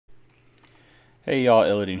Hey y'all,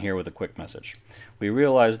 Illidan here with a quick message. We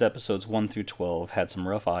realized episodes 1 through 12 had some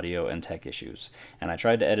rough audio and tech issues, and I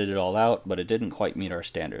tried to edit it all out, but it didn't quite meet our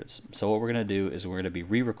standards. So what we're going to do is we're going to be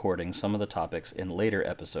re-recording some of the topics in later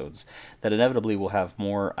episodes that inevitably will have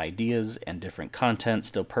more ideas and different content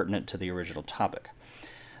still pertinent to the original topic.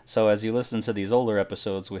 So as you listen to these older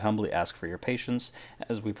episodes, we humbly ask for your patience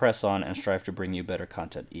as we press on and strive to bring you better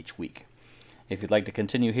content each week. If you'd like to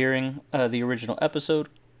continue hearing the original episode,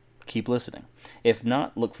 keep listening. If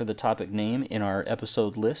not, look for the topic name in our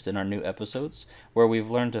episode list in our new episodes, where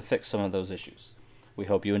we've learned to fix some of those issues. We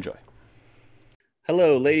hope you enjoy.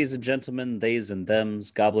 Hello, ladies and gentlemen, theys and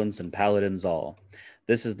thems, goblins and paladins all.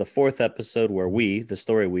 This is the fourth episode where we, the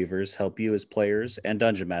Story Weavers, help you as players and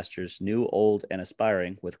dungeon masters, new, old, and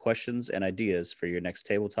aspiring, with questions and ideas for your next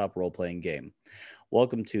tabletop role-playing game.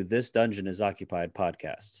 Welcome to This Dungeon is Occupied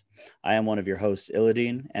podcast. I am one of your hosts,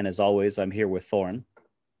 Illidan, and as always, I'm here with Thorn.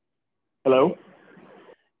 Hello.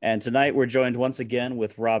 And tonight we're joined once again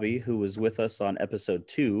with Robbie, who was with us on episode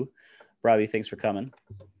 2. Robbie, thanks for coming.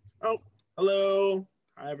 Oh, hello.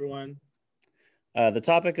 Hi, everyone. The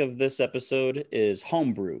topic of this episode is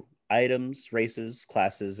homebrew, items, races,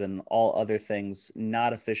 classes, and all other things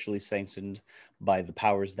not officially sanctioned by the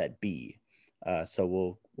powers that be.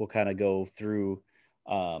 So we'll kind of go through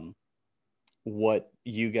what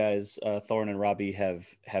you guys, Thorn and Robbie, have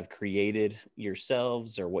created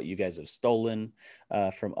yourselves, or what you guys have stolen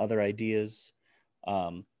from other ideas.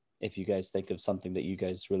 If you guys think of something that you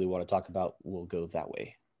guys really want to talk about, we'll go that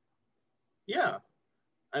way. Yeah.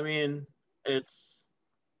 I mean, it's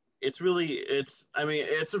a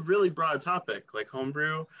really broad topic, like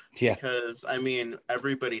homebrew, Yeah. because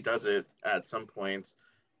everybody does it at some point.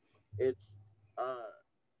 It's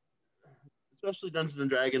especially Dungeons and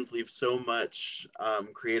Dragons leaves so much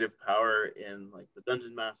creative power in like the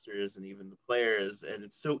dungeon masters and even the players, and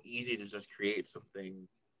it's so easy to just create something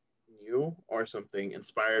new or something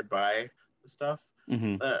inspired by the stuff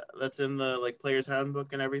Mm-hmm. that's in the like player's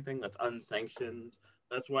handbook and everything that's unsanctioned.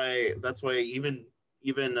 That's why even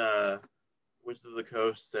Wizards of the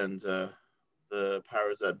Coast and the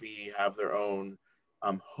powers that be have their own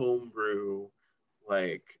homebrew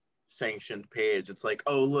like sanctioned page. It's like,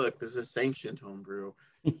 oh look, this is sanctioned homebrew.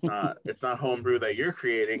 It's not homebrew that you're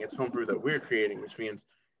creating, it's homebrew that we're creating, which means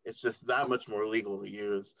it's just that much more legal to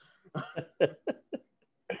use.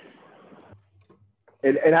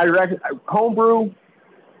 And I reckon homebrew,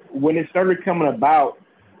 when it started coming about,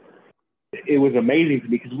 it was amazing to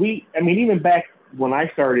me because even back when I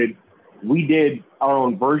started, we did our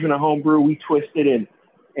own version of homebrew. We twisted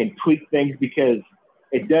and tweaked things because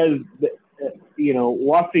it does,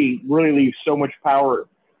 WotC really leaves so much power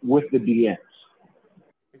with the DMs.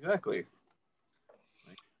 Exactly.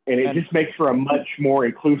 And it just makes for a much more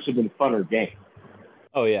inclusive and funner game.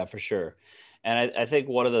 Oh, yeah, for sure. And I think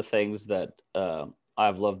one of the things that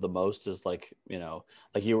I've loved the most is like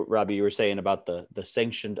you, Robbie, you were saying about the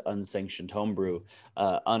sanctioned, unsanctioned homebrew,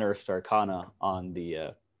 Unearthed Arcana on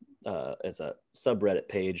the as a subreddit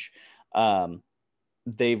page.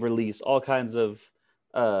 They release all kinds of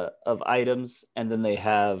items, and then they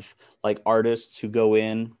have like artists who go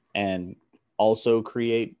in and also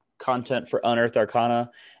create content for Unearthed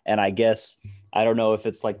Arcana. And I guess I don't know if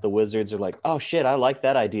it's like the wizards are like, oh shit, I like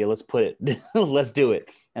that idea, let's put it let's do it.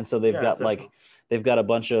 And so they've got a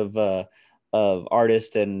bunch of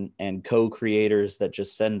artists and co-creators that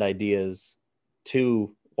just send ideas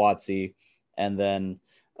to WotC, and then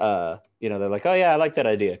they're like, oh yeah, I like that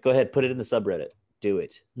idea, go ahead, put it in the subreddit, do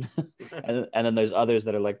it. and then there's others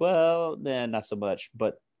that are like, well, nah, not so much,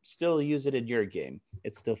 but still use it in your game,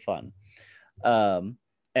 it's still fun.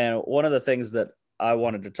 And one of the things that I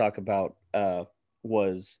wanted to talk about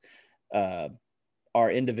was our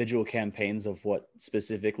individual campaigns of what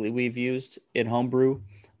specifically we've used in homebrew.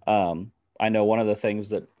 I know one of the things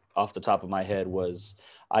that off the top of my head was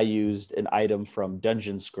I used an item from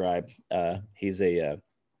Dungeon Scribe. He's a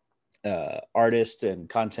artist and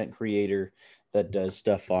content creator that does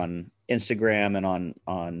stuff on Instagram and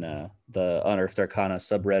on the Unearthed Arcana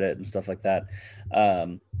subreddit and stuff like that.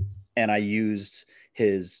 And I used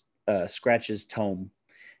his Scratches tome,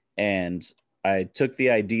 and I took the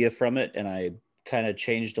idea from it and I kind of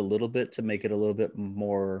changed a little bit to make it a little bit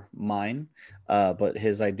more mine. But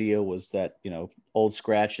his idea was that, Old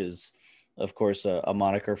Scratch is, of course, a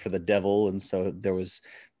moniker for the devil. And so there was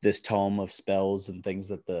this tome of spells and things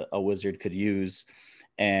that a wizard could use.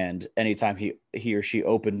 And anytime he or she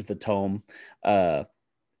opened the tome,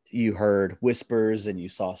 you heard whispers and you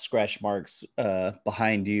saw scratch marks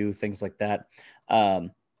behind you, things like that.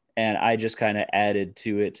 And I just kind of added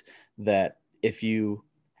to it that if you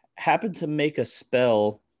happen to make a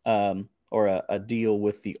spell or a deal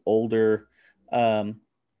with the older um,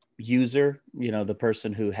 user, the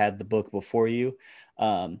person who had the book before you,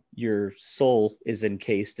 your soul is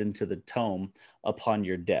encased into the tome upon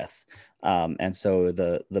your death. And so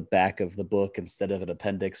the back of the book, instead of an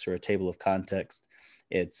appendix or a table of context,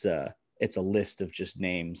 it's a list of just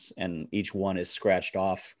names, and each one is scratched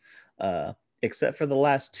off, except for the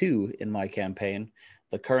last two in my campaign,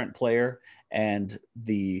 the current player and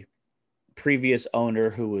the previous owner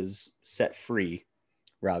who was set free,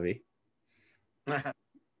 Robbie.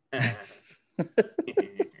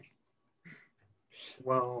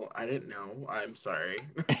 Well, I didn't know. I'm sorry.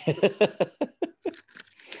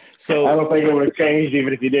 So I don't think it would have changed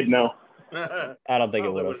even if you did know. I don't think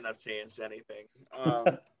it would wouldn't have changed anything.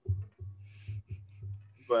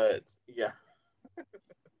 But yeah.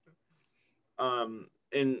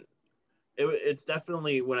 And it's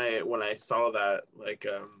definitely when I saw that, like,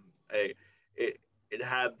 I it it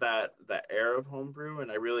had that air of homebrew,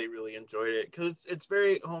 and I really really enjoyed it because it's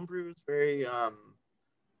very homebrew. It's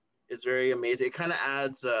very amazing. It kind of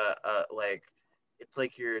adds like, it's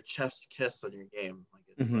like your chef's kiss on your game. Like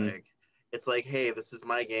Mm-hmm. it's like, hey, this is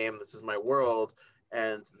my game, this is my world,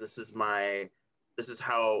 and this is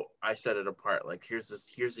how I set it apart. Like, here's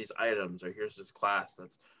these items, or here's this class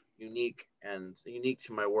that's unique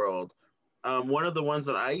to my world. One of the ones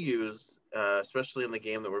that I use, especially in the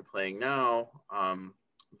game that we're playing now,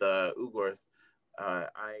 the Ugorth,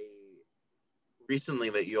 I recently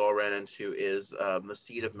that you all ran into is the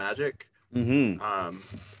Seed of Magic. Mm-hmm.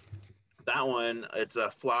 That one, it's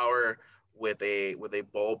a flower with a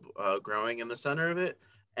bulb growing in the center of it,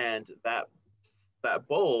 and that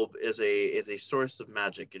bulb is a source of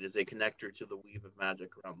magic. It is a connector to the weave of magic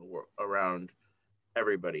around the world, around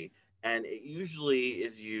everybody, and it usually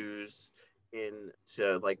is used in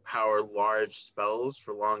to like power large spells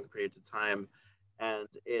for long periods of time. And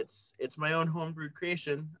it's my own homebrewed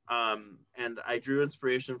creation. And I drew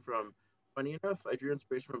inspiration from, funny enough, I drew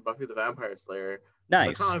inspiration from Buffy the Vampire Slayer from the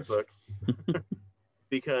Nice. comic books,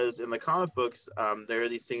 because in the comic books, there are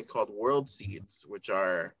these things called world seeds, which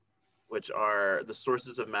are the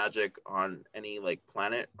sources of magic on any like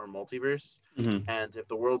planet or multiverse. Mm-hmm. And if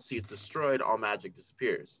the world seed is destroyed, all magic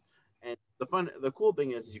disappears. And the cool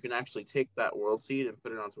thing is you can actually take that world seed and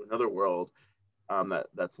put it onto another world,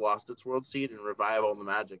 that's lost its world seed, and revive all the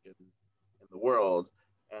magic in the world.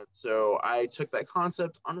 And so I took that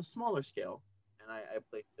concept on a smaller scale, and I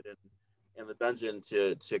placed it in the dungeon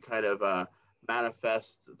to kind of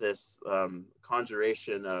manifest this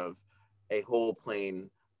conjuration of a whole plane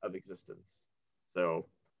of existence. So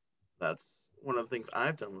that's one of the things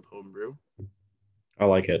I've done with homebrew. I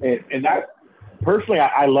like it. And I personally,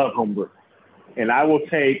 I love homebrew, and I will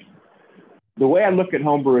take the way I look at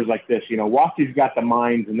homebrew is like this. Waukesha's got the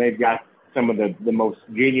minds, and they've got some of the most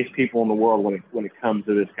genius people in the world when it comes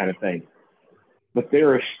to this kind of thing. But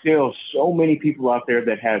there are still so many people out there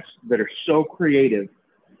that are so creative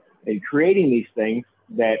in creating these things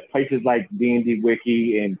that places like D&D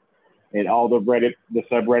Wiki and all the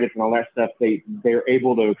subreddits and all that stuff, they're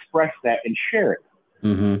able to express that and share it.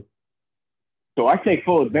 Mm-hmm. So I take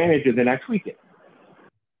full advantage of it and I tweak it.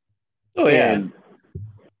 Oh yeah. And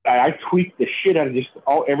I tweak the shit out of just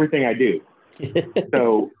everything I do.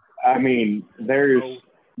 So I mean,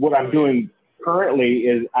 what I'm doing currently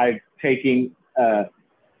is I'm taking I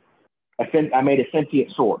made a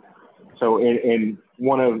sentient sword. So in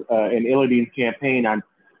one of in Illidan's campaign,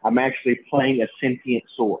 I'm actually playing a sentient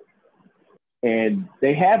sword, and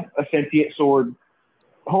they have a sentient sword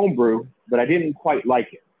homebrew, but I didn't quite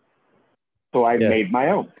like it, so I made my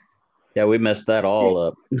own. Yeah, we messed that all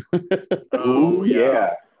up. Oh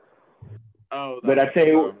yeah. Oh, but I tell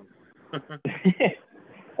you,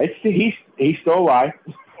 he's still alive.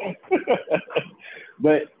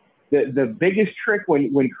 But the biggest trick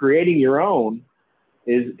when creating your own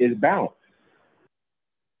is balance,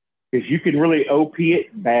 because you can really OP it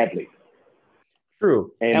badly.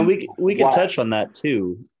 True, and we can touch on that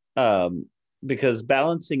too, because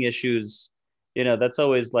balancing issues, that's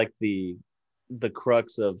always like the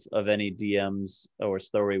crux of any DMs or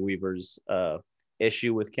story weavers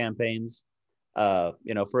issue with campaigns.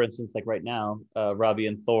 For instance, like right now, Robbie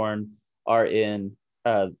and Thorn are in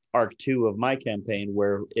arc 2 of my campaign,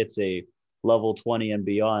 where it's a level 20 and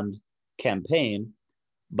beyond campaign,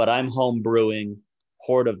 but I'm home brewing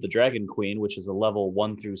Horde of the Dragon Queen, which is a level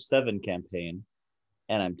 1 through 7 campaign,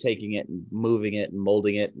 and I'm taking it and moving it and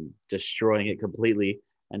molding it and destroying it completely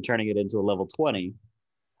and turning it into a level 20.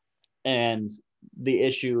 And the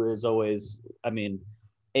issue is always,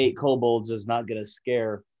 8 kobolds is not going to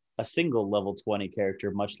scare a single level 20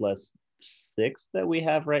 character, much less 6 that we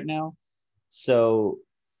have right now. So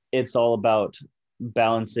it's all about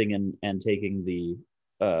balancing and taking the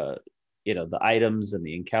the items and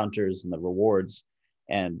the encounters and the rewards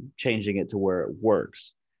and changing it to where it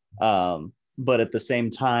works. But at the same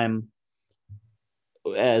time,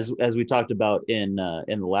 as we talked about in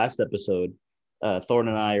the last episode, Thorn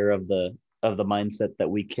and I are of the mindset that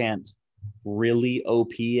we can't really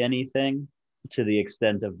OP anything to the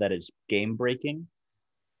extent of that it's game breaking.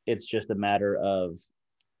 It's just a matter of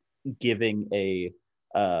giving a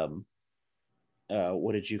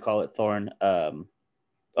what did you call it, Thorn?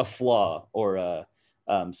 A flaw or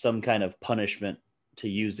some kind of punishment to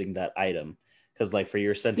using that item. Because, like, for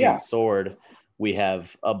your Yeah. sentient sword, we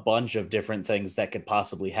have a bunch of different things that could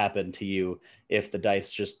possibly happen to you if the dice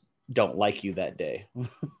just don't like you that day.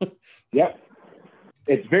 Yep.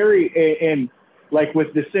 It's very, and like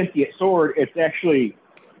with the sentient sword, it's actually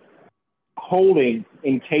holding,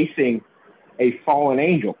 encasing a fallen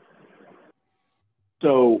angel.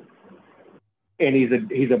 So, and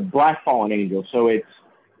he's a black fallen angel, so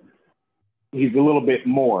he's a little bit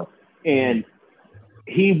more, and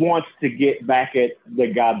he wants to get back at the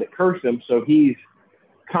god that cursed him. So he's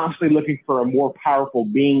constantly looking for a more powerful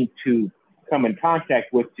being to come in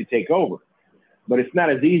contact with to take over. But it's not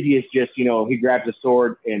as easy as just, he grabs a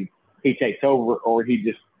sword and he takes over, or he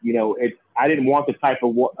just, I didn't want the type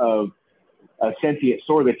of a sentient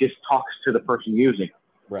sword that just talks to the person using it.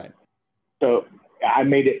 Right. So I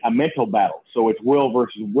made it a mental battle. So it's will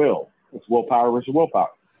versus will. It's willpower versus willpower.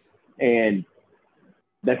 And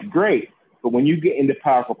that's great. But when you get into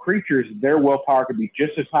powerful creatures, their willpower could be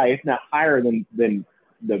just as high, if not higher than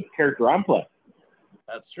the character I'm playing.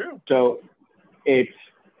 That's true. So it's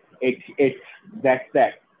that's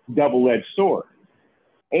that double-edged sword.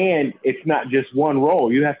 And it's not just one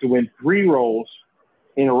roll. You have to win 3 rolls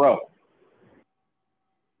in a row.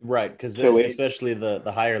 Right, because So especially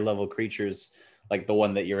the higher level creatures, like the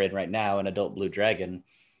one that you're in right now, an adult blue dragon,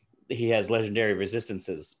 he has legendary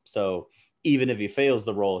resistances. So even if he fails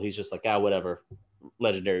the roll, he's just like, whatever,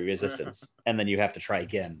 legendary resistance. And then you have to try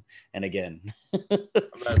again and again.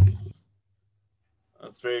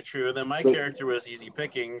 That's very true. And then my character was easy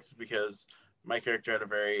pickings because my character had a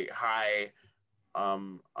very high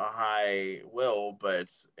will, but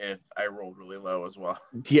I rolled really low as well.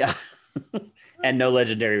 Yeah. And no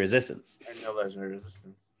legendary resistance.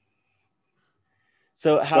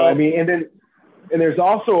 So I mean, and there's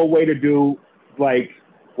also a way to do like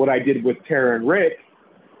what I did with Tara and Rick,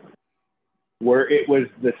 where it was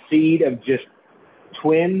the seed of just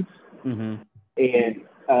twins and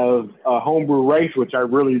of a homebrew race, which I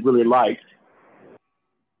really, really liked.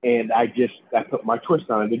 And I put my twist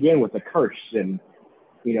on it again with a curse and,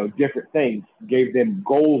 different things, gave them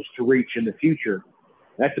goals to reach in the future.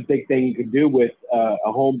 That's a big thing you can do with a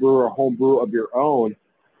homebrew or a homebrew of your own,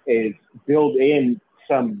 is build in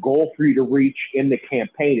some goal for you to reach in the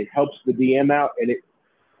campaign. It helps the DM out, and it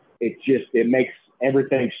makes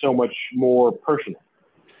everything so much more personal.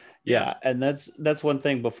 Yeah, and that's one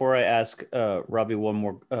thing. Before I ask Robbie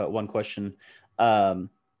one question,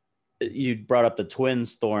 you brought up the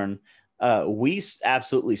twins, Thorn. We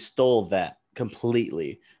absolutely stole that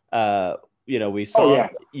completely. We saw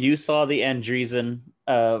you saw the Andreessen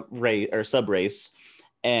race or sub race,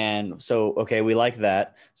 and so okay, we like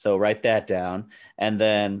that. So write that down. And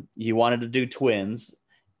then you wanted to do twins,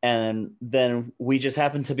 and then we just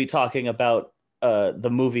happened to be talking about the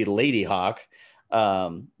movie Lady Hawk.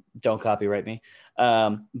 Don't copyright me.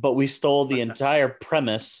 But we stole the entire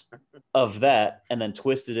premise of that and then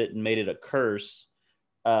twisted it and made it a curse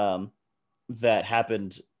that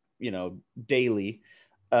happened, daily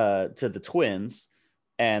to the twins,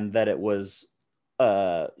 and that it was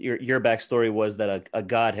your backstory was that a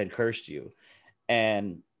god had cursed you.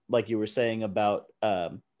 And like you were saying about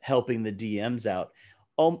helping the DMs out,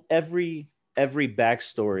 every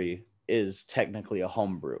backstory is technically a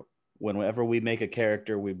homebrew. Whenever we make a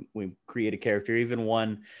character, we create a character, even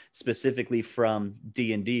one specifically from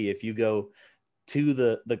D&D. If you go to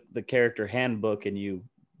the character handbook and you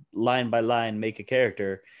line by line make a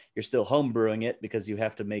character, you're still homebrewing it because you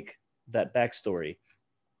have to make that backstory.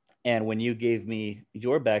 And when you gave me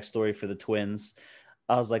your backstory for the twins,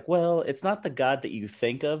 I was like, well, it's not the god that you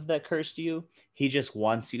think of that cursed you. He just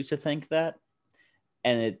wants you to think that.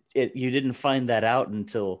 And you didn't find that out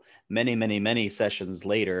until many, many, many sessions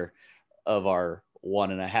later of our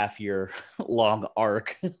 1.5 year long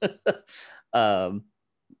arc that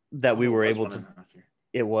we were able to.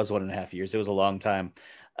 It was 1.5 years. It was a long time.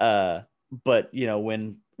 But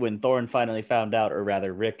when Thorin finally found out, or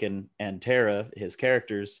rather Rick and Tara, his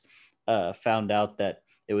characters, found out that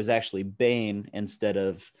it was actually Bane instead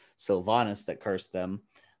of Sylvanas that cursed them,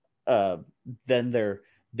 then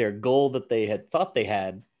their goal that they had thought they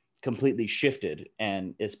had completely shifted,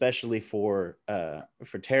 and especially for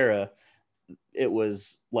Terra, it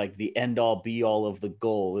was like the end all be all of the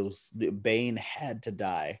goal. It was Bane had to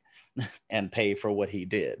die and pay for what he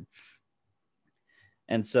did.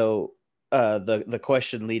 And so the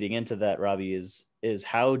question leading into that, Robbie, is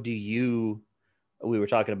how do you, we were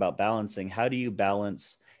talking about balancing, how do you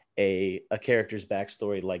balance a character's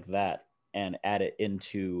backstory like that and add it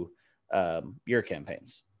into your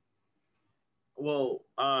campaigns? Well,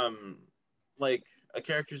 like a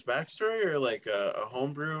character's backstory, or like a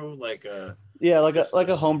homebrew, like a Yeah, just like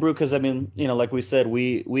a homebrew, because I mean, you know, like we said,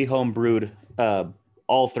 we homebrewed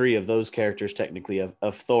all three of those characters technically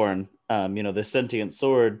of Thorn. You know, the sentient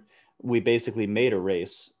sword, we basically made a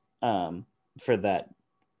race for that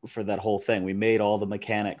for that whole thing. We made all the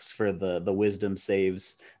mechanics for the wisdom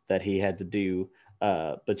saves that he had to do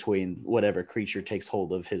between whatever creature takes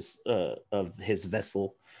hold of his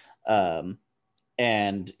vessel. Um,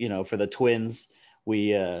 and you know, for the twins,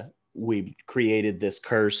 we created this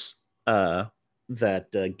curse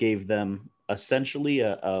that gave them essentially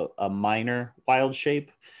a minor wild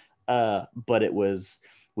shape, but it was,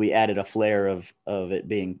 we added a flair of it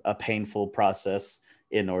being a painful process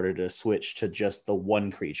in order to switch to just the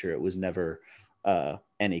one creature. It was never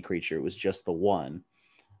any creature, it was just the one.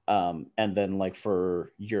 And then like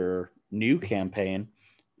for your new campaign,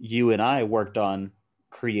 you and I worked on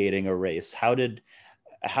creating a race. How did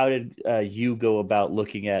you go about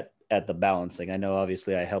looking at the balancing? I know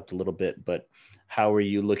obviously I helped a little bit, but how are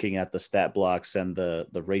you looking at the stat blocks and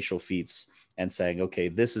the racial feats and saying, okay,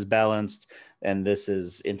 this is balanced and this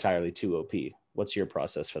is entirely too OP? What's your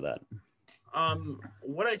process for that?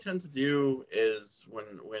 what I tend to do is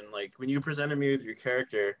when you presented me with your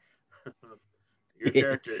character,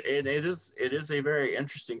 it is a very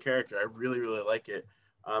interesting character. I really really like it.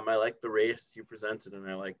 I like the race you presented, and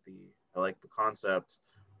I like the concept.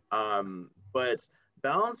 But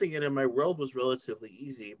balancing it in my world was relatively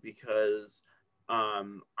easy because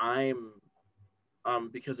I'm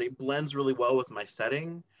because it blends really well with my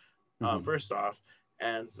setting. Mm-hmm. First off,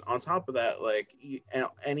 and on top of that, like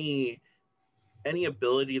any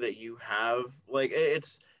ability that you have, like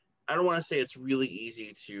it's, I don't want to say it's really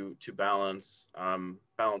easy to balance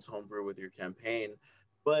homebrew with your campaign,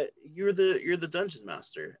 but you're the dungeon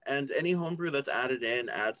master, and any homebrew that's added in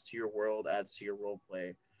adds to your world, adds to your role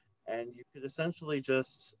play. And you could essentially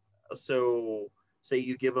just, so say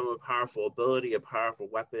you give them a powerful ability, a powerful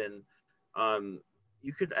weapon, um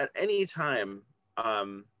you could at any time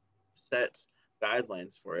set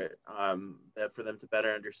guidelines for it, that for them to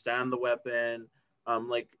better understand the weapon.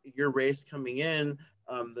 Like your race coming in,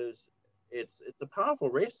 there's it's a powerful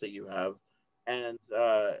race that you have, and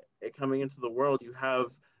it coming into the world, you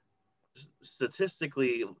have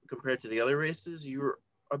statistically compared to the other races, you're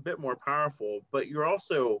a bit more powerful, but you're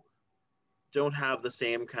also don't have the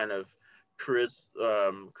same kind of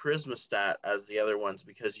charisma stat as the other ones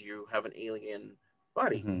because you have an alien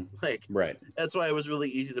body. Mm-hmm. Like Right. that's why it was really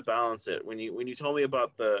easy to balance it. When you told me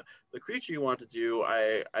about the creature you want to do,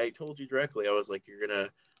 I told you directly. I was like,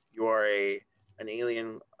 you are an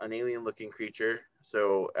alien looking creature,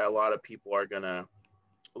 so a lot of people are gonna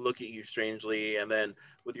look at you strangely. And then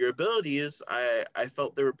with your abilities, I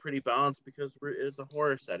felt they were pretty balanced because it's a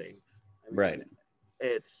horror setting. I Right. mean,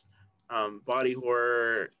 it's body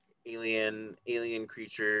horror, alien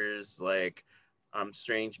creatures, like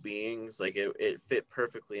strange beings. Like it fit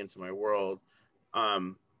perfectly into my world.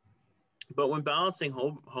 Um, but when balancing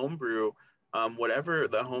homebrew, whatever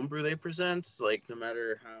the homebrew they present, like no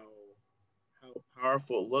matter how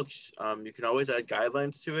powerful it looks, you can always add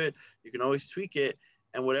guidelines to it. You can always tweak it,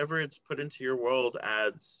 and whatever it's put into your world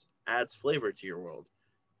adds flavor to your world.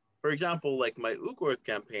 For example, like my Ugorth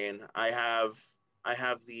campaign, I have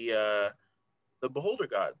the Beholder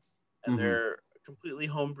gods, and Mm-hmm. they're completely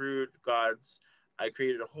homebrewed gods. I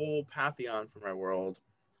created a whole pantheon for my world,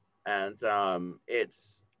 and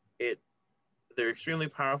it they're extremely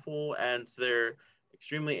powerful, and they're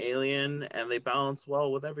extremely alien, and they balance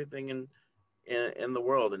well with everything in the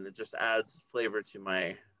world, and it just adds flavor to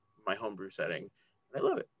my homebrew setting. And I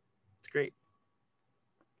love it. It's great.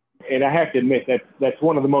 And I have to admit that's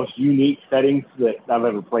one of the most unique settings that I've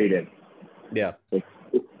ever played in. Yeah,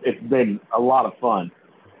 It's been a lot of fun.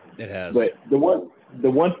 it has. But the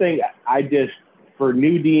one thing I just, for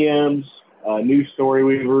new DMs, new story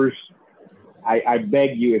weavers, I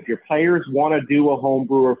beg you, if your players want to do a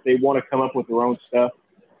homebrew or if they want to come up with their own stuff,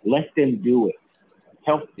 let them do it.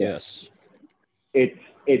 Help them. Yes. It's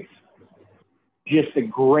just a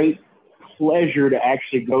great pleasure to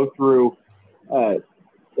actually go through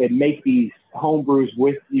and make these homebrews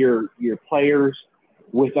with your players.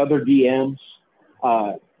 with other DMs,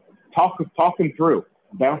 talk them through,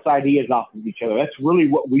 bounce ideas off of each other. That's really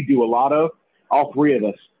what we do a lot of. All three of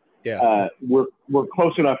us. Yeah. We're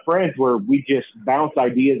close enough friends where we just bounce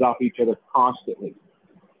ideas off each other constantly,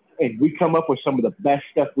 and we come up with some of the best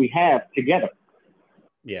stuff we have together.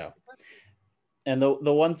 Yeah. And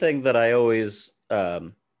the one thing that I always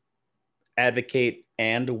advocate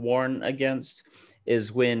and warn against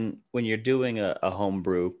is when you're doing a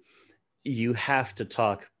homebrew, you have to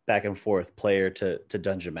talk back and forth player to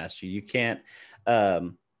dungeon master. You can't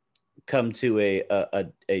come to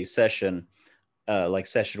a session like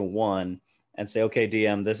session one and say, okay,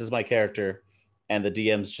 DM, this is my character, and the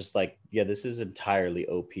DM's just like, yeah, this is entirely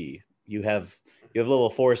OP. You have level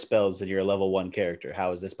 4 spells and you're a level 1 character.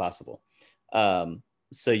 How is this possible?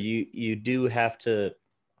 So you do have to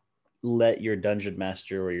let your dungeon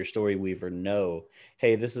master or your story weaver know,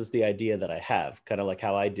 hey, this is the idea that I have, kind of like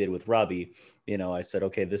how I did with Robbie. I said,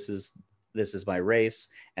 okay, this is my race,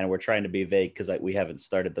 and we're trying to be vague because we haven't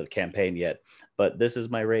started the campaign yet, but this is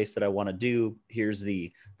my race that I want to do. Here's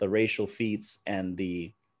the racial feats and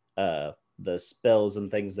the spells and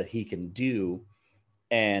things that he can do,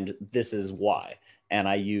 and this is why. And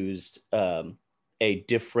I used a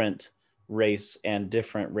different race and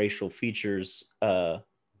different racial features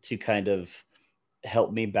to kind of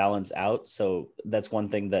help me balance out. So that's one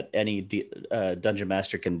thing that any dungeon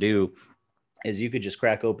master can do, is you could just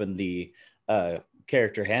crack open the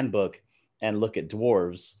character handbook and look at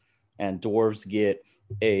dwarves, and dwarves get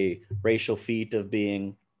a racial feat of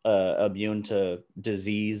being immune to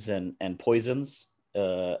disease and poisons,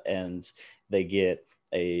 and they get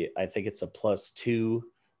I think it's a +2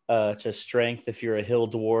 to strength if you're a hill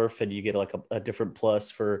dwarf, and you get like a different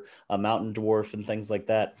plus for a mountain dwarf and things like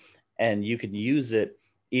that. And you can use it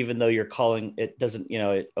even though you're calling it doesn't,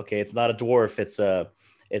 okay, it's not a dwarf, it's a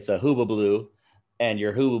hooba-blue, and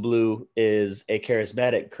your hooba-blue is a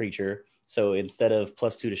charismatic creature. So instead of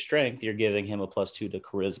 +2 to strength, you're giving him a +2 to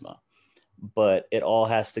charisma. But it all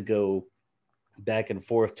has to go back and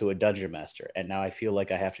forth to a dungeon master. And now I feel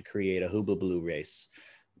like I have to create a hooba-blue race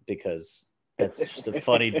because that's just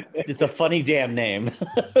it's a funny damn name.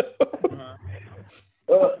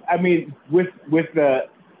 I mean, with the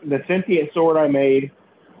sentient sword I made,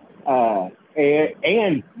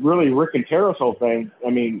 and really Rick and Tara's whole thing, I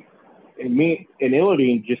mean, and me and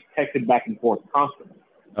Illidan just texted back and forth constantly.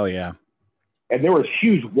 Oh yeah. And there was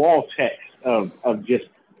huge wall text of just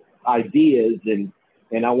ideas and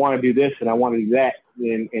I want to do this and I want to do that.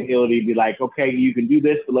 And Illidan be like, okay, you can do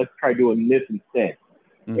this, but let's try doing this instead.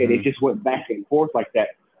 Mm-hmm. And it just went back and forth like that.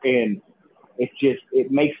 And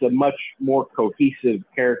it makes a much more cohesive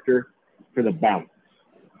character for the balance.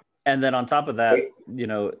 And then on top of that,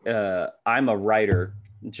 I'm a writer,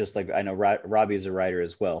 just like I know Robbie's a writer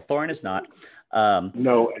as well. Thorin is not.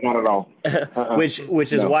 No, not at all.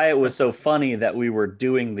 Which is why it was so funny that we were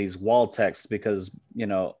doing these wall texts, because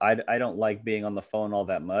I don't like being on the phone all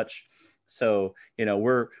that much. So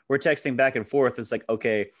we're texting back and forth. It's like,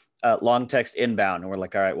 okay, long text inbound, and we're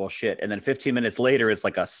like, all right, well, shit. And then 15 minutes later, it's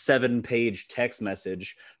like a 7-page text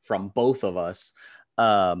message from both of us.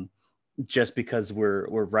 Just because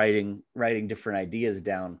we're writing different ideas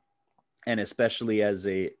down. And especially as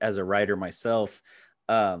a writer myself,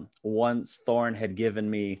 once Thorn had given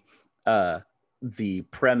me the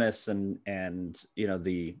premise and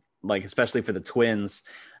the, like, especially for the twins,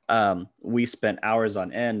 we spent hours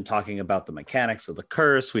on end talking about the mechanics of the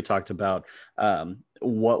curse. We talked about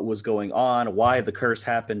what was going on, why the curse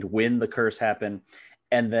happened, when the curse happened.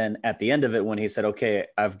 And then at the end of it, when he said, okay,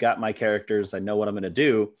 I've got my characters, I know what I'm going to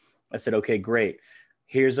do, I said, okay, great.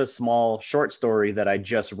 Here's a small short story that I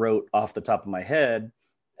just wrote off the top of my head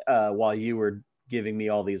while you were giving me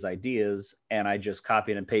all these ideas. And I just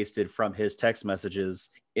copied and pasted from his text messages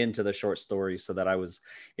into the short story, so that I was,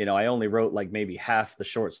 I only wrote like maybe half the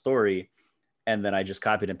short story. And then I just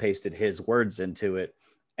copied and pasted his words into it.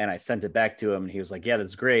 And I sent it back to him. And he was like, yeah,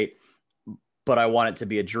 that's great, but I want it to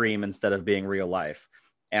be a dream instead of being real life.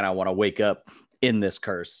 And I want to wake up in this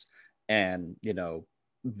curse. And,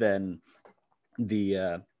 then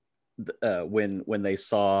when they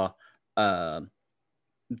saw the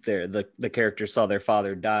characters saw their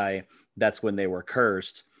father die, that's when they were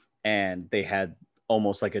cursed, and they had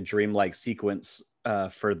almost like a dreamlike sequence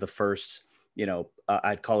for the first,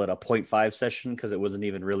 I'd call it a 0.5 session, because it wasn't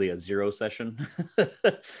even really a 0 session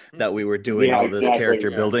that we were doing all this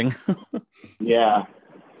character building. Yeah.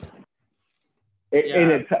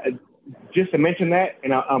 And it's, just to mention that,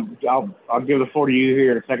 and I'll give the floor to you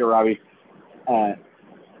here in a second, Robbie. I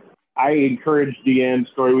encourage DMs,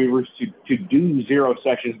 story weavers to do 0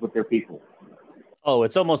 sessions with their people. Oh,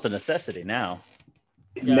 it's almost a necessity now.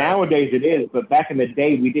 Yeah, Nowadays it is, but back in the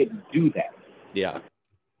day we didn't do that. Yeah.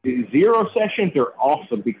 The zero sessions are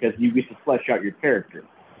awesome because you get to flesh out your character.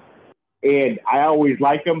 And I always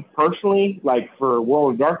like them personally, like for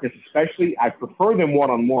World of Darkness especially. I prefer them one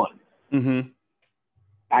on one. Mm-hmm.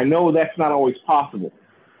 I know that's not always possible,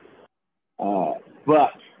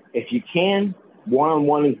 but if you can, one on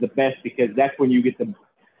one is the best because that's when you get the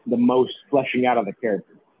most fleshing out of the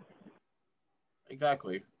character.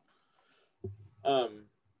 exactly. Um.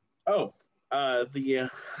 Oh. The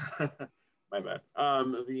my bad.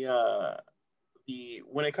 The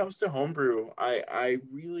when it comes to homebrew, I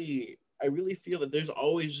really feel that there's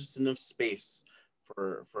always just enough space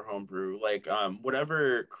for homebrew. Like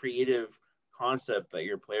whatever creative concept that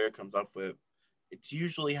your player comes up with, it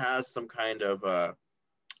usually has some kind of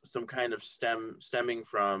stemming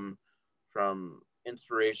from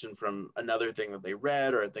inspiration from another thing that they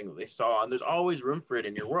read or a thing that they saw, and there's always room for it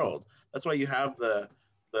in your world. That's why you have the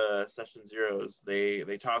session zeros. They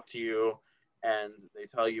talk to you and they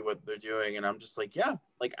tell you what they're doing, and I'm just like, yeah,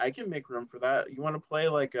 like I can make room for that. You want to play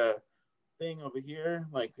like a thing over here?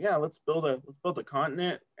 Like, yeah, let's build a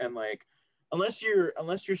continent. And like, unless you're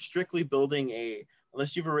strictly building a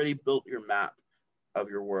unless you've already built your map of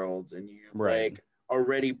your worlds and you've Right. like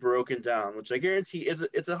already broken down, which I guarantee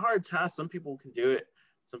it's a hard task. Some people can do it,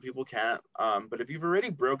 some people can't. But if you've already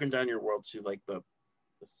broken down your world to like the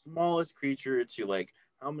smallest creature, to like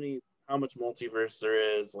how much multiverse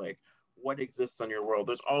there is, like what exists on your world,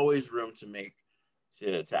 there's always room to make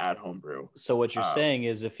to add homebrew. So what you're Um, saying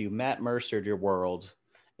is if you Matt Mercered your world,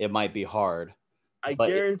 it might be hard. I But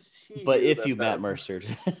guarantee but you if that you Matt that Mercered,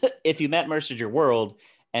 if you Matt Mercered your world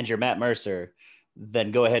and you're Matt Mercer,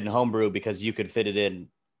 then go ahead and homebrew because you could fit it in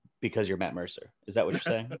because you're Matt Mercer. Is that what you're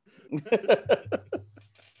saying?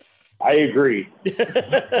 I agree.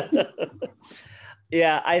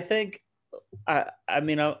 Yeah, I think I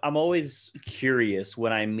mean I'm always curious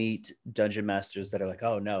when I meet dungeon masters that are like,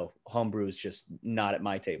 oh no, homebrew is just not at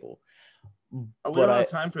my table. we But don't have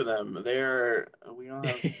time for them. They're we don't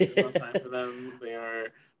have time for them.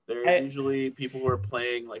 They're I usually people who are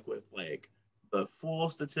playing like with like the full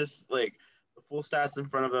statistics, like the full stats in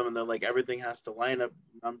front of them, and they're like everything has to line up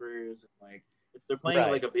numbers, and like they're playing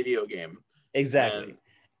right. like a video game, and Exactly.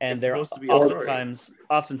 And it's they're supposed to be a Or story.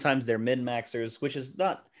 oftentimes they're min maxers, which is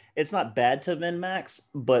not it's not bad to min max,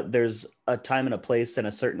 but there's a time and a place and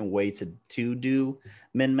a certain way to do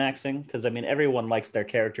min maxing. Because I mean, everyone likes their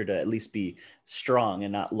character to at least be strong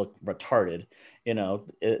and not look retarded. You know,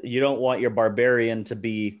 you don't want your barbarian to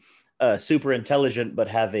be super intelligent but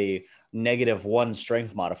have a -1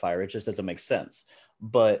 strength modifier. It just doesn't make sense.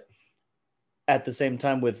 But at the same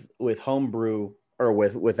time, with homebrew or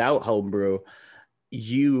without homebrew,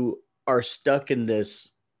 you are stuck in this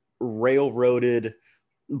railroaded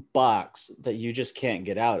box that you just can't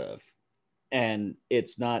get out of. And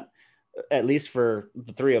it's not, at least for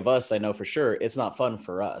the three of us, I know for sure, it's not fun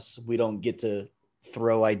for us. We don't get to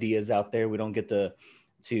throw ideas out there. We don't get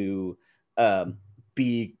to um,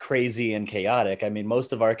 be crazy and chaotic. I mean,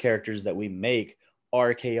 most of our characters that we make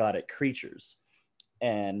are chaotic creatures.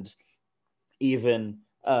 And even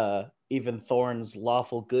Thorne's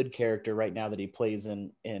lawful good character right now that he plays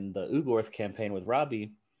in the Ugorth campaign with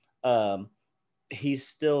Robbie, um, he's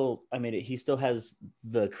still, I mean, he still has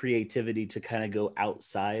the creativity to kind of go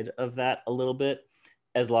outside of that a little bit,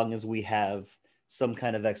 as long as we have some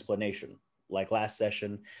kind of explanation. Like last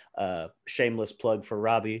session, shameless plug for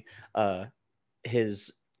Robbie,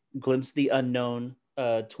 his Glimpse the Unknown,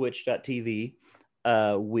 twitch.tv.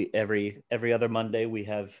 We every other Monday we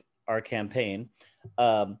have our campaign.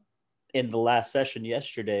 Um, in the last session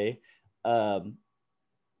yesterday, um,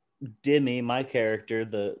 Dimmy, my character,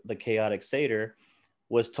 the chaotic satyr,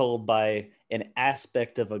 was told by an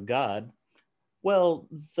aspect of a god, well,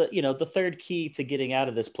 the third key to getting out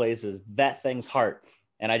of this place is that thing's heart.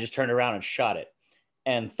 And I just turned around and shot it.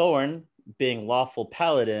 And Thorn, being lawful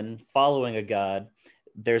paladin, following a god,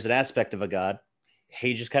 there's an aspect of a god.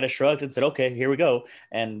 He just kind of shrugged and said, okay, here we go.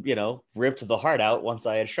 And, ripped the heart out once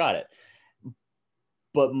I had shot it.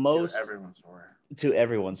 But To most, everyone's horror. to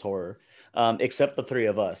everyone's horror, except the three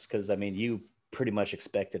of us, because I mean, you pretty much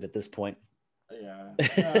expect it at this point. Yeah,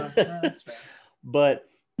 that's fair. But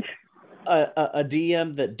a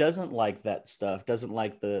DM that doesn't like that stuff, doesn't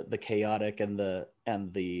like the chaotic and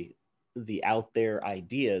the out there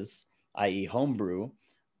ideas, i.e., homebrew,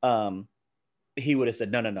 he would have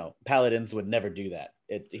said, no, paladins would never do that.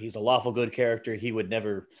 He's a lawful good character. He would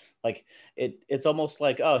never like it. It's almost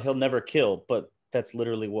like, oh, he'll never kill, but that's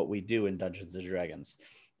literally what we do in Dungeons and Dragons.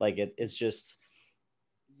 Like it's just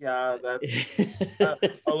Yeah, that's.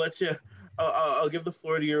 I'll let you. I'll give the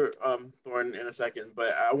floor to your Thorn in a second,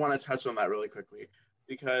 but I want to touch on that really quickly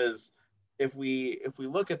because if we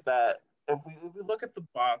look at that, if we look at the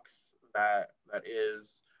box that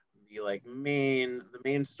is the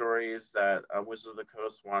main stories that Wizard of the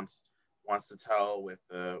Coast wants to tell with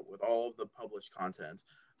all of the published content,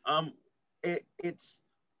 um, it's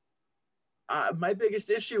my biggest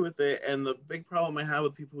issue with it, and the big problem I have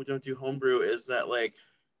with people who don't do homebrew is that like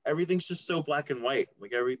everything's just so black and white.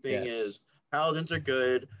 Like everything Yes. is paladins are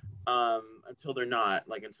good until they're not.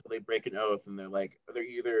 Like until they break an oath and they're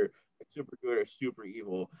either like, super good or super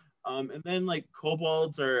evil. And then like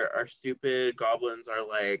kobolds are stupid. Goblins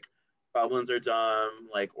are dumb.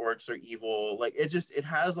 Like orcs are evil. Like it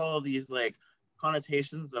has all of these like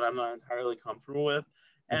connotations that I'm not entirely comfortable with.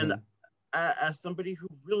 And Hmm. as somebody who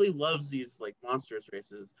really loves these like monstrous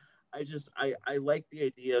races, I like the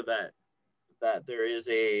idea that there is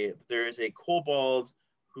a kobold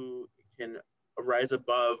who can rise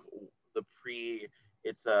above the pre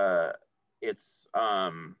its its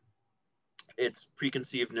um its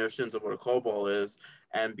preconceived notions of what a kobold is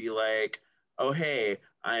and be like, oh hey,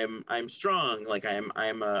 I'm strong, like I'm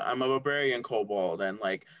a barbarian kobold, and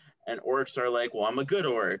like and orcs are like, well, I'm a good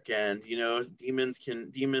orc, and demons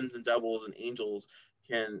and devils and angels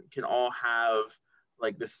can all have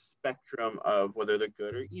like this spectrum of whether they're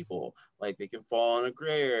good or evil, like they can fall in a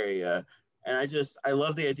gray area. And I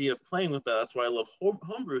love the idea of playing with that. That's why I love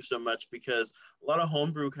homebrew so much, because a lot of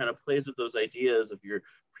homebrew kind of plays with those ideas of your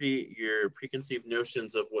preconceived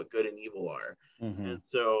notions of what good and evil are. And Hmm.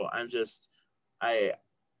 so I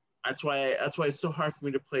that's why it's so hard for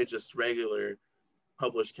me to play just regular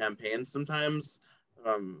published campaigns sometimes,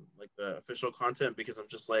 like the official content, because I'm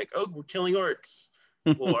just like, oh, we're killing orcs.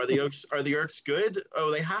 Well, are the orcs good? Oh,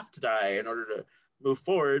 they have to die in order to move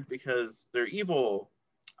forward because they're evil.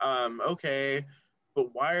 Okay,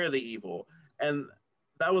 but why are they evil? And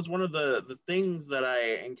that was one of the things that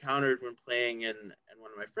I encountered when playing in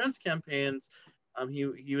one of my friends' campaigns.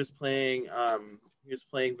 He was playing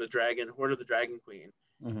the dragon Horde of the Dragon Queen,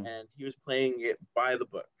 Hmm. and he was playing it by the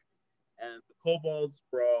book, and the kobolds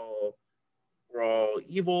were all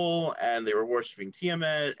evil, and they were worshiping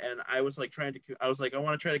Tiamat. And I was like, I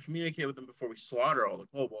want to try to communicate with them before we slaughter all the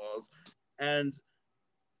kobolds. And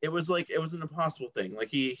it was an impossible thing. Like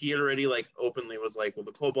he had already like openly was like, well,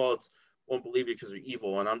 the kobolds won't believe you because they're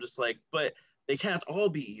evil. And I'm just like, but they can't all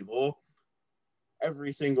be evil.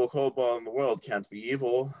 Every single kobold in the world can't be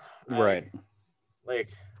evil. I Right. like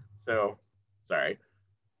so sorry.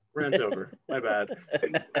 Rant over. My bad.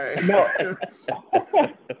 All right. No,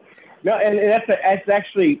 no, and that's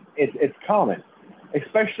actually it's common,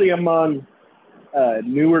 especially among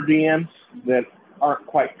newer DMs that aren't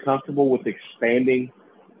quite comfortable with expanding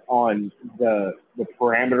on the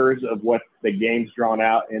parameters of what the game's drawn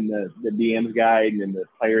out in the DM's guide and the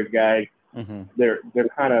player's guide. Hmm. They're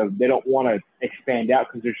kind of they don't want to expand out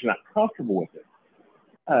because they're just not comfortable with it,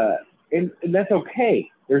 uh, and that's okay.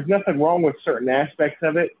 There's nothing wrong with certain aspects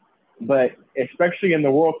of it, but especially in the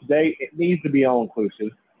world today, it needs to be all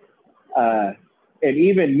inclusive. Uh, and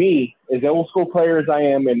even me, as old school player as I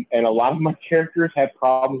am, and a lot of my characters have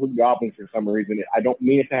problems with goblins for some reason. I don't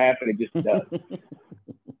mean it to happen; it just does,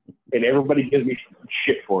 and everybody gives me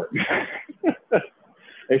shit for it.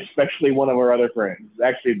 Especially one of our other friends,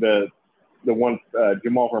 actually the one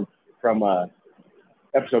Jamal from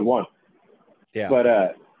episode one. Yeah.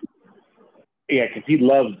 But yeah, because he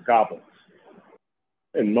loves goblins,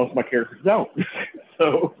 and most of my characters don't.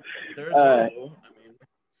 So They're uh, adorable.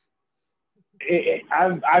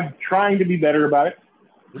 I'm trying to be better about it,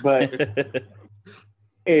 but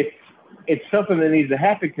it's it's something that needs to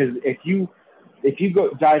happen because if you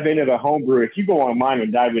go dive into the homebrew, if you go online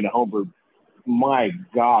and dive into homebrew, my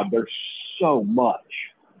God, there's so much.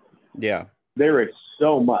 Yeah. There is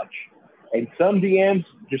so much, and some DMs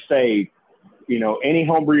just say, any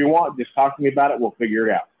homebrew you want, just talk to me about it. We'll figure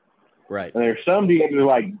it out. Right. And there's some DMs that are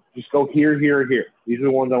like, just go here, here, here. These are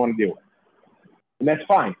the ones I want to deal with, and that's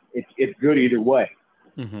fine. It's good either way.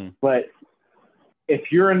 Hmm. But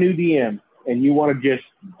if you're a new DM and you want to just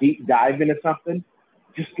deep dive into something,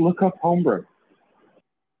 just look up homebrew.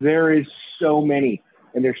 There is so many,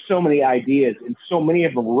 and there's so many ideas, and so many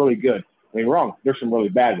of them are really good. I mean, wrong. There's some really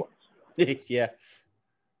bad ones. Yeah.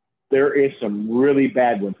 There is some really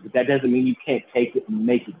bad ones, but that doesn't mean you can't take it and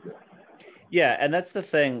make it good. Yeah, and that's the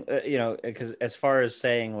thing, because as far as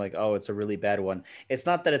saying like, oh, it's a really bad one, it's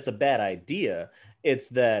not that it's a bad idea. It's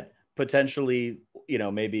that potentially,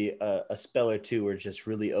 maybe a spell or two are just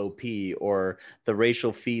really OP, or the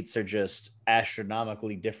racial feats are just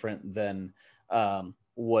astronomically different than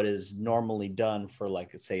what is normally done for,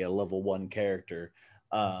 like, say, a level one character.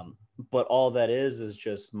 but all that is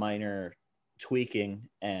just minor tweaking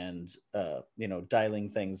and dialing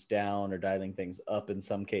things down or dialing things up in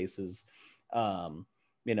some cases.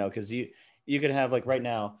 Because you can have, like, right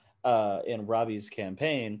now, in Robbie's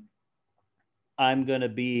campaign, I'm gonna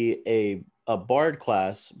be a bard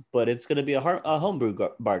class, but it's gonna be a homebrew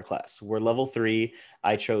bard class. We're level 3.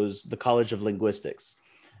 I chose the College of Linguistics.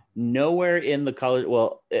 Nowhere in the college,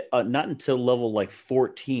 well, not until level like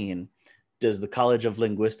 14 does the College of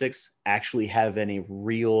Linguistics actually have any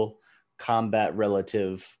real combat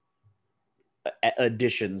relative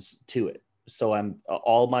additions to it. So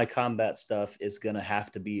all my combat stuff is gonna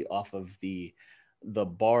have to be off of the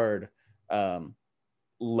bard um,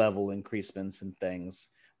 level increasements and things,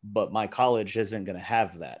 but my college isn't going to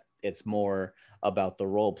have that. It's more about the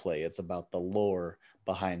role play. It's about the lore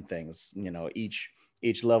behind things.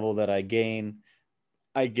 Each level that I gain,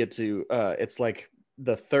 I get to it's like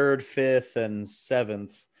the 3rd, 5th, and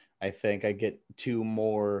 7th, I think I get 2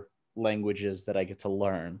 more languages that I get to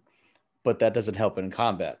learn, but that doesn't help in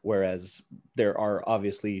combat. Whereas there are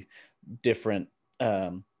obviously different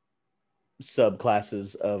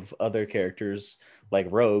subclasses of other characters like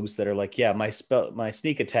rogues that are like, yeah, my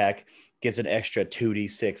sneak attack gets an extra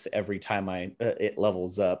 2d6 every time it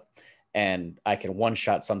levels up, and I can one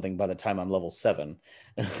shot something by the time I'm level 7.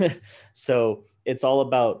 So it's all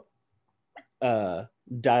about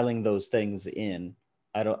dialing those things in.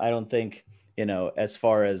 I don't think, as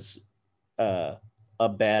far as a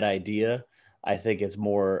bad idea, I think it's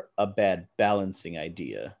more a bad balancing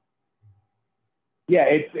idea. Yeah,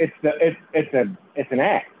 it's an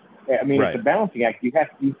act. I mean, Right. it's a balancing act. You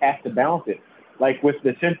have to balance it. Like with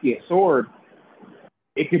the sentient sword,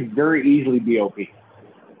 it could very easily be OP.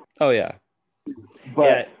 Oh yeah.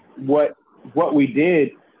 But Yeah. what we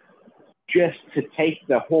did just to take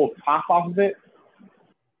the whole top off of it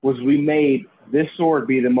was we made this sword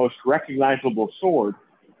be the most recognizable sword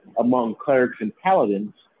among clerics and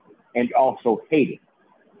paladins, and also hated.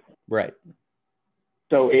 Right.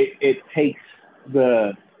 So it takes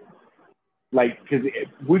the, like, because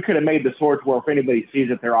we could have made the swords where if anybody sees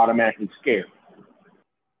it, they're automatically scared.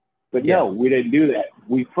 But no, Yeah. we didn't do that.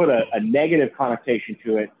 We put a negative connotation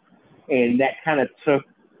to it, and that kind of took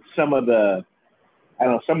some of the,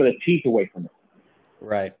 some of the teeth away from it.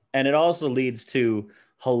 Right. And it also leads to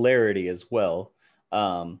hilarity as well.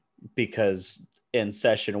 Because in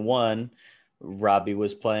session 1, Robbie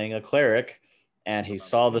was playing a cleric and he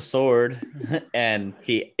saw the sword and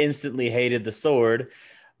he instantly hated the sword,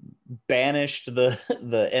 banished the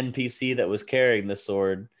NPC that was carrying the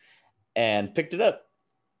sword, and picked it up.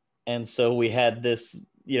 And so we had this,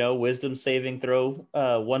 wisdom saving throw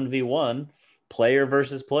 1v1, player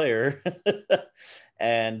versus player.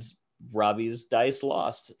 And Robbie's dice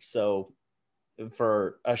lost. So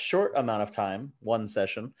for a short amount of time, one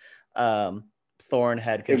session, Thorn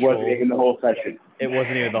had control. It wasn't even the whole session. It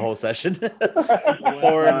wasn't even the whole session.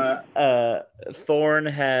 Was, Thorn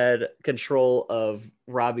had control of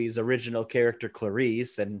Robbie's original character,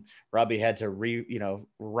 Clarice, and Robbie had to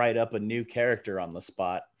write up a new character on the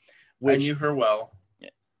spot. I knew her well.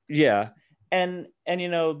 Yeah, and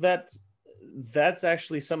that's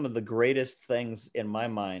actually some of the greatest things in my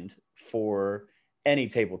mind for any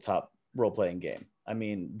tabletop role-playing game. I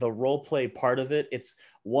mean, the role-play part of it, it's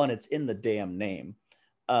in the damn name.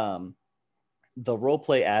 The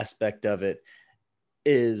role-play aspect of it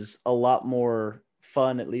is a lot more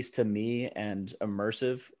fun, at least to me, and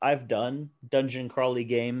immersive. I've done dungeon crawly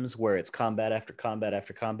games where it's combat after combat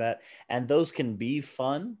after combat, and those can be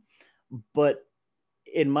fun, but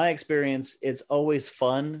in my experience, it's always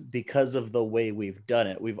fun because of the way we've done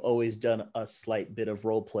it. We've always done a slight bit of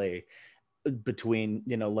role play between,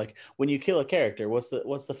 like when you kill a character, what's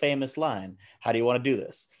the famous line? How do you want to do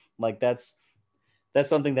this? Like that's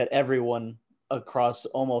something that everyone across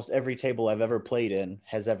almost every table I've ever played in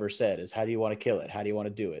has ever said is, how do you want to kill it? How do you want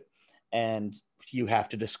to do it? And you have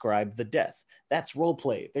to describe the death. That's role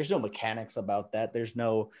play. There's no mechanics about that. There's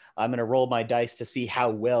no, I'm going to roll my dice to see how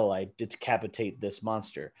well I decapitate this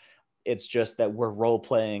monster. It's just that we're role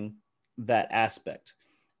playing that aspect.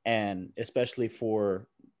 And especially for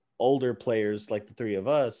older players like the three of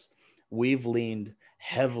us, we've leaned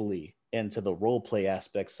heavily into the role play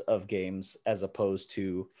aspects of games as opposed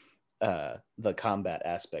to the combat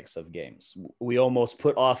aspects of games. We almost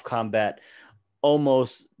put off combat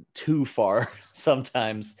almost too far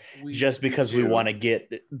sometimes, just because we want to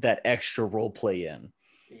get that extra role play in.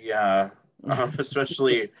 Yeah,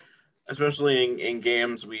 especially in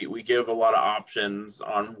games, we give a lot of options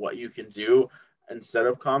on what you can do instead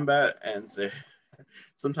of combat, and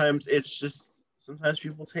sometimes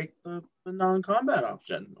people take the non-combat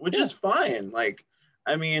option, which is fine. Like,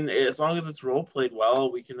 I mean, as long as it's role played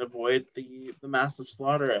well, we can avoid the massive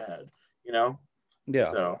slaughter ahead. You know.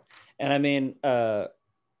 Yeah. So And I mean,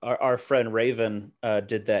 our friend Raven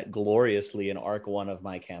did that gloriously in Arc 1 of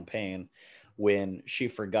my campaign when she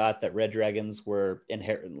forgot that red dragons were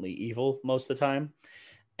inherently evil most of the time.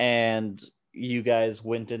 And you guys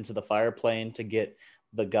went into the fire plane to get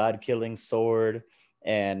the god killing sword.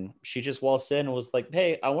 And she just waltzed in and was like,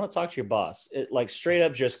 "Hey, I want to talk to your boss." It like straight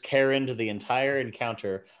up just Karen'd the entire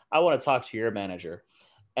encounter. "I want to talk to your manager,"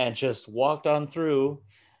 and just walked on through.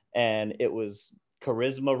 And it was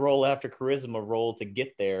charisma roll after charisma roll to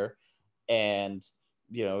get there. And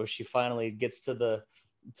she finally gets to the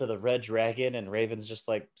red dragon, and Raven's just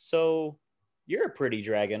like, "So you're a pretty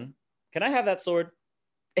dragon. Can I have that sword?"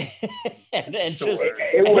 and just sure.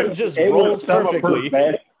 and just it was rolls some of her perfectly.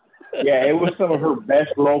 best. Yeah, it was some of her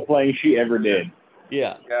best role playing she ever did.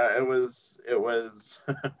 Yeah. Yeah, it was it was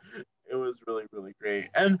really really great,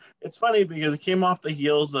 and it's funny because it came off the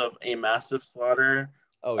heels of a massive slaughter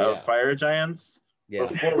Oh of yeah. fire giants Yeah.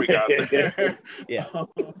 before we got there. Yeah.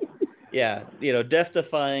 Yeah. Death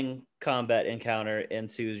defying combat encounter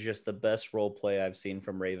into just the best role play I've seen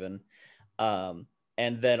from Raven.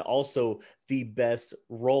 And then also the best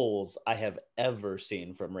roles I have ever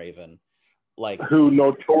seen from Raven. Like, Who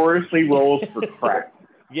notoriously rolls for crap.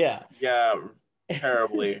 yeah. Yeah,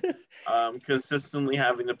 terribly. Consistently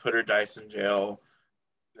having to put her dice in jail,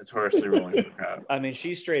 notoriously rolling for crap. I mean,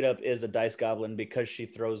 she straight up is a dice goblin because she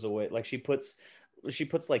throws away, like she puts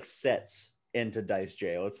like sets into dice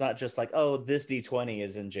jail. It's not just like, oh, this d20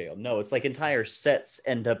 is in jail. No, it's like entire sets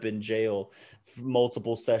end up in jail,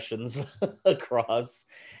 multiple sessions across,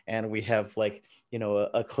 and we have like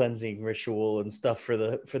a cleansing ritual and stuff for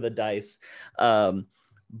the dice.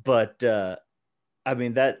 But I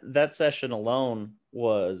mean that session alone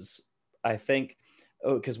was, I think,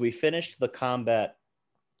 because we finished the combat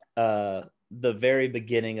the very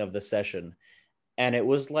beginning of the session, and it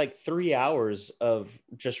was like 3 hours of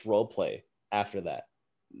just role play after that.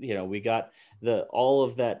 We got the all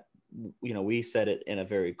of that. We said it in a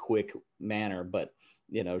very quick manner, but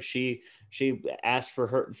she asked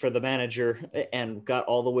for the manager and got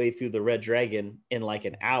all the way through the red dragon in like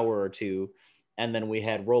an hour or two. And then we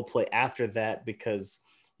had role play after that because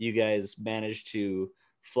you guys managed to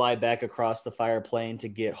fly back across the fire plane to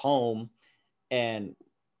get home. And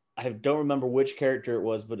I don't remember which character it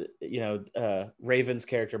was, but Raven's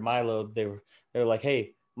character Milo, they were like,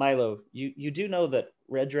 "Hey, Milo, you do know that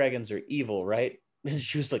red dragons are evil, right?" And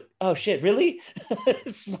she was like, "Oh shit, really?"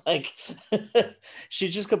 It's like she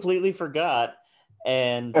just completely forgot.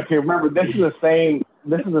 And Okay, remember this is the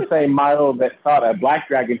same Milo that thought a black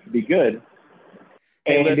dragon could be good,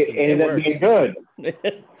 hey, and it listen, it ended up being worked.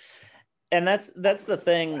 good. And that's the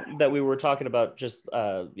thing that we were talking about just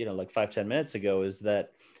like 5-10 minutes ago, is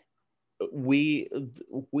that we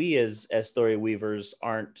we as story weavers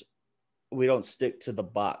aren't we don't stick to the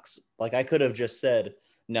box. Like, I could have just said,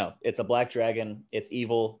 no, it's a black dragon, it's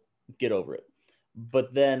evil, get over it.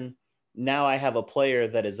 But then now I have a player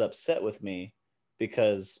that is upset with me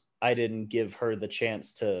because I didn't give her the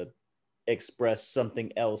chance to express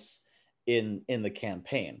something else in the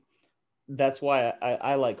campaign. That's why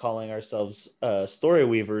I like calling ourselves story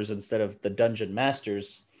weavers instead of the dungeon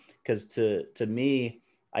masters, because to me,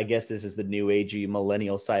 I guess this is the new agey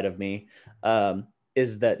millennial side of me,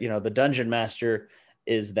 is that the dungeon master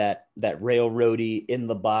is that railroady in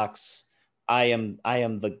the box. I am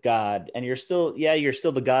the god, and you're still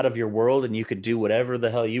the god of your world, and you could do whatever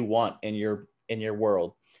the hell you want in your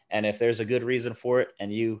world. And if there's a good reason for it,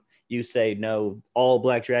 and you say no, all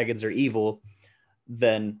black dragons are evil,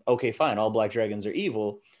 then okay, fine, all black dragons are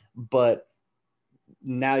evil. But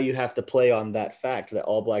now you have to play on that fact that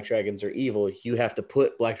all black dragons are evil. You have to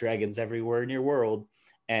put black dragons everywhere in your world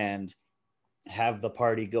and have the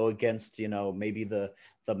party go against, maybe the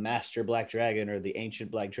master black dragon or the ancient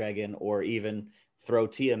black dragon, or even throw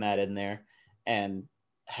Tiamat in there and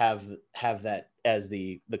have that as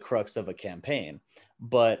the crux of a campaign.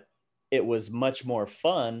 But it was much more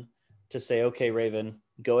fun to say, okay, Raven,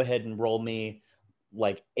 go ahead and roll me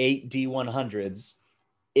like 8 D100s.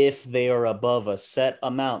 If they are above a set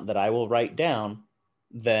amount that I will write down,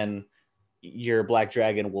 then your black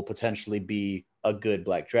dragon will potentially be a good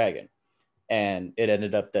black dragon. And it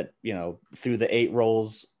ended up that through the 8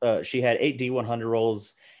 rolls, she had 8 D100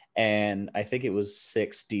 rolls, and I think it was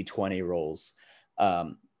 6 D20 rolls.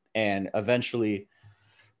 And eventually,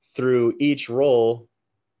 through each roll,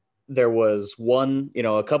 there was one,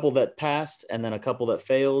 a couple that passed and then a couple that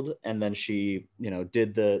failed. And then she,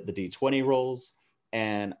 did the D20 rolls,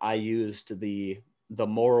 and I used the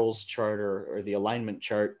morals charter or the alignment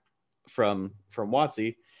chart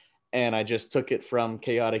WotC, and I just took it from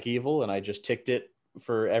chaotic evil, and I just ticked it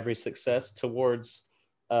for every success towards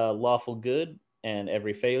lawful good, and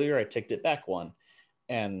every failure I ticked it back one.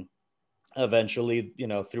 And eventually,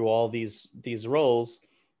 through all these roles,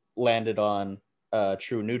 landed on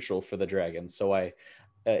true neutral for the dragon. So I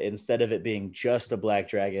instead of it being just a black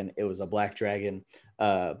dragon, it was a black dragon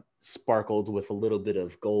sparkled with a little bit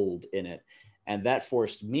of gold in it. And that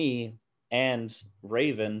forced me and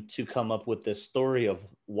Raven to come up with this story of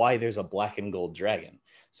why there's a black and gold dragon.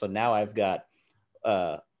 So now I've got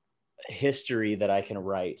history that I can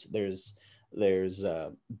write. There's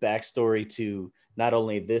backstory to not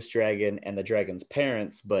only this dragon and the dragon's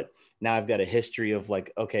parents, but now I've got a history of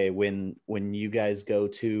like, okay, when you guys go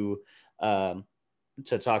to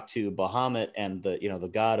talk to Bahamut and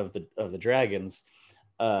the god of the dragons,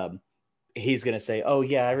 he's gonna say, oh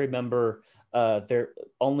yeah, I remember there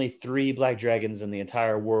only 3 black dragons in the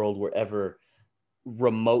entire world were ever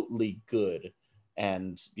remotely good.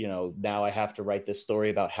 And now I have to write this story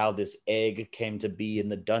about how this egg came to be in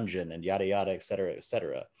the dungeon and yada yada, et cetera, et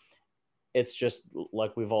cetera. It's just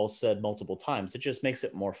like we've all said multiple times, it just makes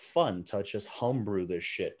it more fun to just homebrew this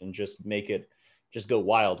shit and just make it just go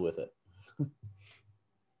wild with it.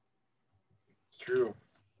 It's true.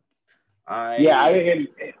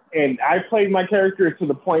 And I played my characters to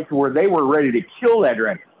the point to where they were ready to kill that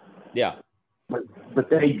dragon. Yeah. But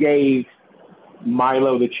they gave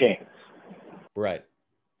Milo the chance. Right.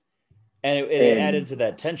 And it added to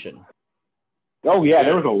that tension. Oh yeah,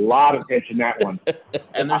 there was a lot of tension that one.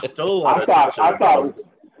 And there's still a lot of tension. I thought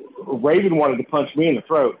Raven wanted to punch me in the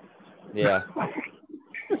throat. Yeah.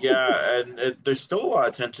 Yeah, and there's still a lot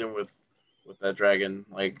of tension with that dragon.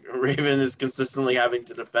 Like Raven is consistently having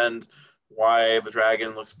to defend why the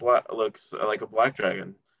dragon looks like a black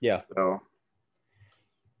dragon. Yeah. So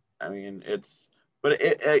I mean, it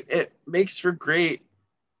makes for great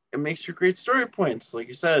story points, like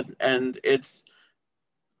you said, and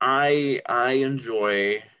I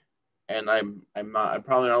enjoy, and I'm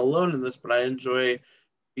probably not alone in this, but I enjoy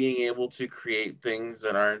being able to create things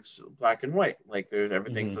that aren't black and white. Like there's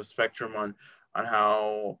everything's a spectrum on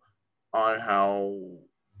how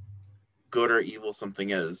good or evil something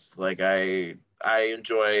is. Like I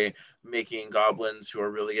enjoy making goblins who are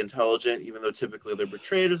really intelligent, even though typically they're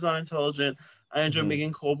portrayed as unintelligent. I enjoy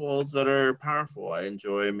making kobolds that are powerful. I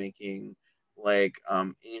enjoy making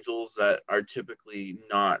angels that are typically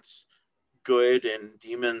not good, and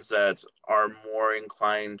demons that are more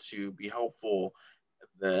inclined to be helpful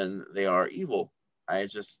than they are evil.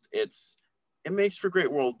 It makes for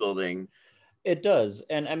great world building. It does.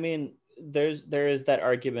 And I mean, there is that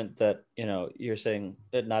argument that you're saying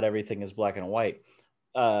that not everything is black and white.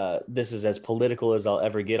 This is as political as I'll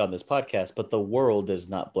ever get on this podcast, but the world is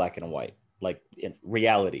not black and white. Like in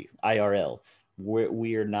reality, IRL,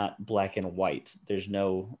 we're not black and white. There's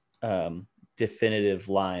no definitive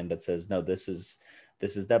line that says no, this is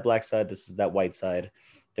that black side, this is that white side.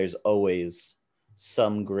 There's always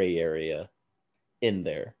some gray area in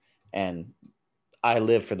there, and I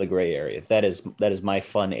live for the gray area. That is my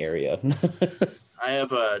fun area. I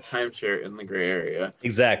have a timeshare in the gray area.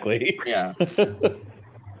 Exactly. Yeah.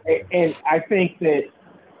 And I think that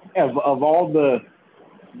of all the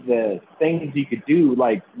things you could do,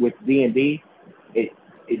 like with D&D, it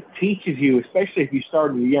teaches you, especially if you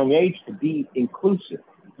start at a young age, to be inclusive.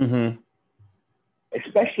 Mm-hmm.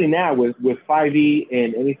 Especially now with 5e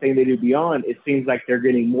and anything they do beyond, it seems like they're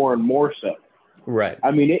getting more and more so. Right.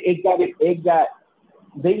 I mean,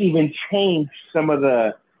 they even changed some of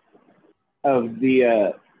the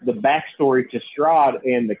backstory to Strahd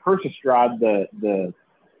and the Curse of Strahd, the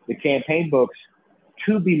campaign books,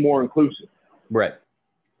 to be more inclusive. Right.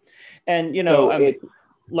 And I mean,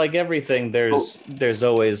 like everything, there's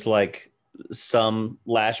always like some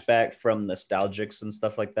lashback from nostalgics and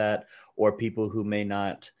stuff like that, or people who may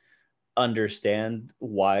not understand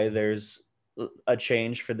why there's a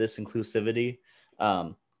change for this inclusivity.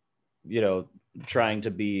 Trying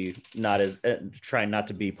not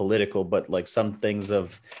to be political, but like some things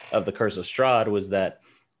of the Curse of Strahd was that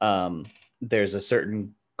there's a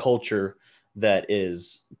certain culture that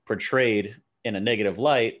is portrayed in a negative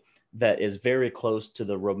light that is very close to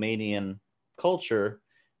the Romanian culture,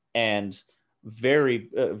 and very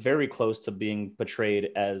very close to being portrayed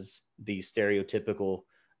as the stereotypical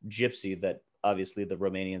gypsy that obviously the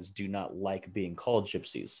Romanians do not like being called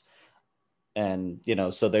gypsies. And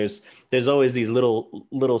so there's always these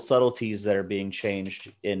little subtleties that are being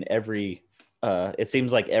changed in every it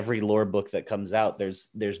seems like every lore book that comes out. There's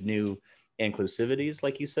new inclusivities,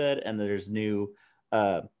 like you said, and there's new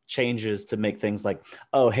changes to make things like,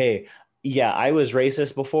 oh hey, yeah, I was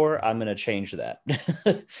racist before. I'm gonna change that.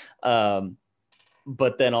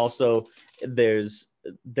 But then also there's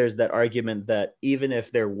that argument that even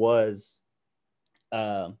if there was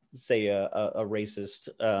say a racist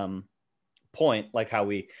point, like how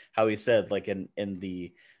we said, like in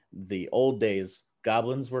the old days,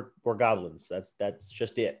 goblins were goblins. That's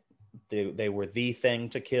just it. They were the thing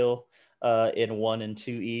to kill in 1 and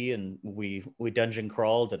 2E, and we dungeon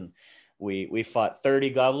crawled, and we fought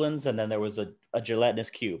 30 goblins, and then there was a gelatinous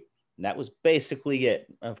cube, and that was basically it.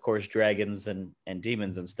 Of course, dragons and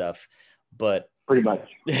demons and stuff, but Pretty much.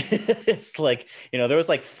 it's like, there was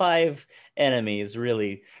like 5 enemies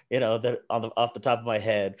really, that off the top of my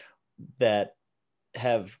head, that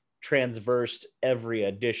have transversed every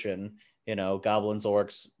edition, goblins,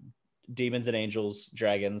 orcs, demons and angels,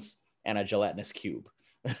 dragons, and a gelatinous cube.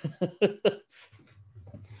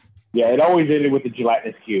 Yeah, it always ended with the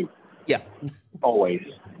gelatinous cube. Yeah. Always.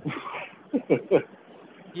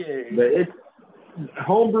 Yay. But it's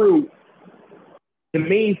homebrew, to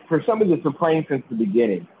me, for somebody that's been playing since the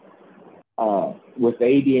beginning, with the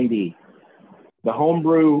AD&D, the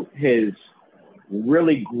homebrew has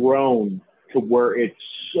really grown to where it's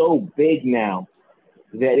so big now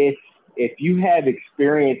that if you have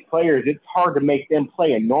experienced players, it's hard to make them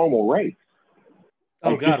play a normal race.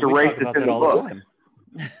 Oh Like God, just a we race talk that's about in that the all the book. time.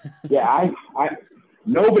 Yeah,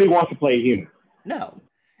 nobody wants to play a human. No.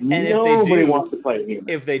 And Nobody wants to play a human.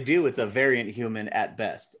 if they do, it's a variant human at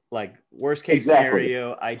best. Like worst case Exactly.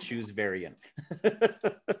 scenario, I choose variant.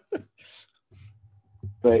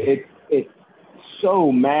 But it's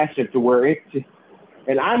so massive to where it's just,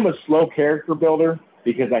 and I'm a slow character builder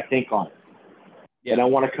because I think on it. Yeah. And I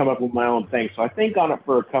want to come up with my own thing. So I think on it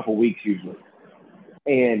for a couple weeks usually.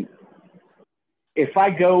 And if I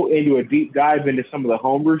go into a deep dive into some of the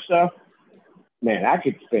homebrew stuff, man, I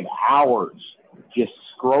could spend hours just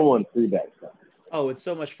scrolling through that stuff. Oh, it's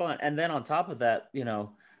so much fun. And then on top of that,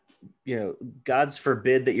 God's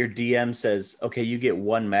forbid that your DM says, okay, you get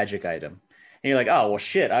 1 magic item. And you're like, oh, well,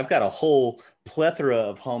 shit, I've got a whole plethora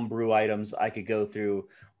of homebrew items I could go through.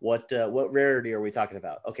 What rarity are we talking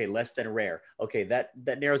about? Okay, less than rare. Okay, that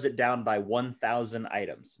narrows it down by 1,000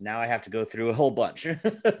 items. Now I have to go through a whole bunch.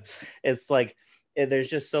 It's like there's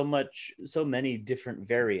just so many different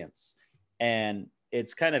variants, and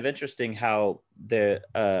it's kind of interesting how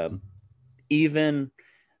even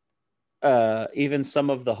some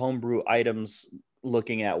of the homebrew items,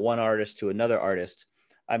 looking at one artist to another artist.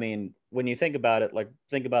 I mean, when you think about it, like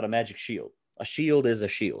think about a magic shield. A shield is a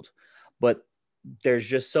shield, but there's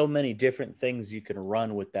just so many different things you can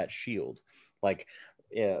run with that shield. Like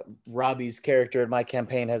Robbie's character in my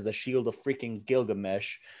campaign has the shield of freaking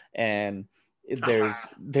Gilgamesh, and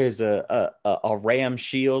there's a ram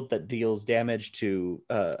shield that deals damage to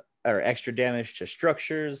or extra damage to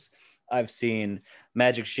structures. I've seen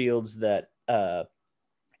magic shields that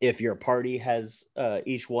if your party has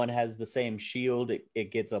each one has the same shield,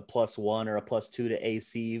 it gets a +1 or a +2 to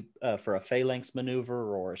AC for a phalanx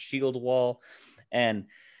maneuver or a shield wall. And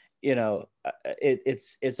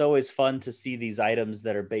it's always fun to see these items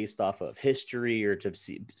that are based off of history, or to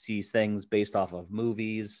see things based off of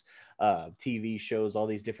movies, TV shows, all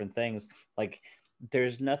these different things. Like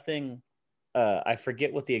there's nothing, I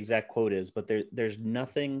forget what the exact quote is, but there's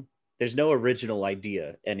no original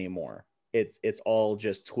idea anymore. It's all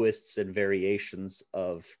just twists and variations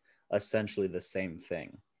of essentially the same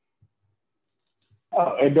thing.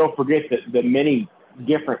 And don't forget the many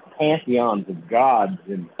different pantheons of gods.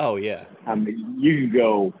 And oh yeah, I mean, you can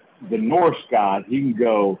go the Norse gods, you can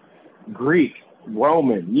go Greek,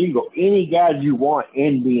 Roman, you can go any god you want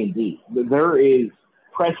in D&D. There is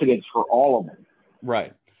precedence for all of them.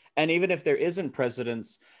 Right. And even if there isn't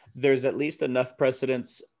precedence, there's at least enough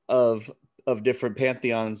precedence of different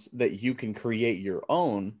pantheons that you can create your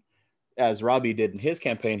own. As Robbie did in his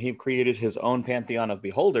campaign, he created his own pantheon of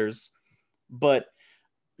beholders, but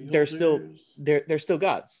they're still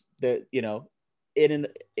gods. That in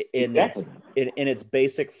its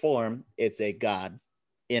basic form, it's a god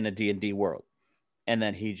in a D&D world. And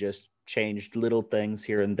then he just changed little things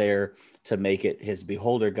here and there to make it his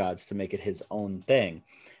beholder gods, to make it his own thing.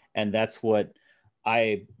 And that's what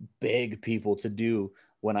I beg people to do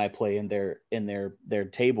when I play in their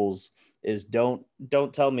tables, is don't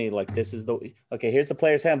tell me like this is okay, here's the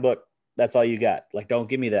player's handbook, that's all you got. Like, don't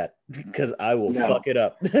give me that, because I will fuck it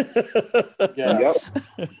up. Yeah.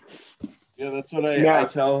 Yeah, that's what I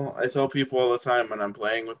tell people all the time when I'm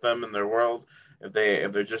playing with them in their world. If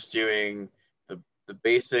they're just doing the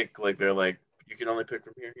basic, like they're like, you can only pick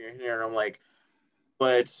from here, here, and here, and I'm like,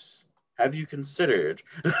 but have you considered?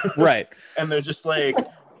 Right. And they're just like,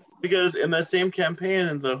 because in that same campaign,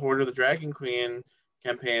 in the Horde of the Dragon Queen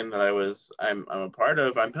campaign that I'm a part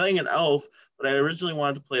of, I'm playing an elf, but I originally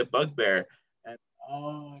wanted to play a bugbear, and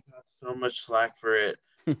oh, I got so much slack for it.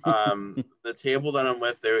 The table that I'm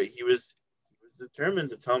with, there, he was determined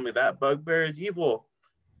to tell me that bugbear is evil,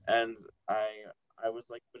 and I I was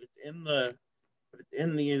like, but it's in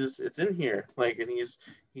here, like, and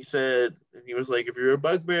he said, and he was like, if you're a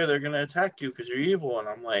bugbear, they're gonna attack you because you're evil, and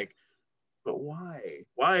I'm like, but why?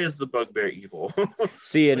 Why is the bugbear evil?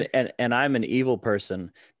 See, Like, and I'm an evil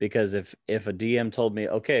person because if a DM told me,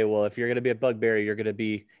 okay, well, if you're gonna be a bugbear, you're gonna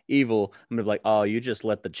be evil, I'm gonna be like, oh, you just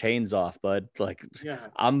let the chains off, bud. Like, yeah,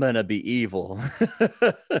 I'm gonna be evil.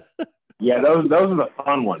 Yeah, those are the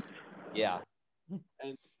fun ones. Yeah.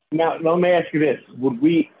 and Now, let me ask you this: Do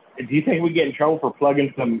you think we get in trouble for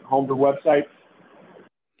plugging some homebrew websites?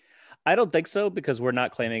 I don't think so because we're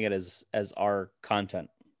not claiming it as our content.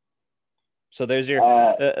 So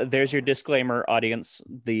Uh, there's your disclaimer, audience.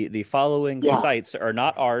 The following yeah, sites are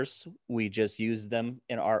not ours. We just use them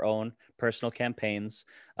in our own personal campaigns,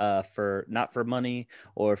 for not for money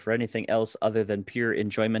or for anything else other than pure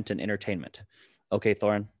enjoyment and entertainment. Okay,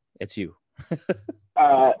 Thorin, it's you.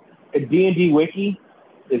 D&D Wiki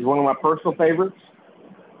is one of my personal favorites.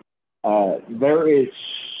 There is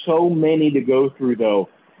so many to go through, though.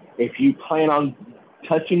 If you plan on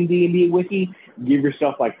touching D&D Wiki, give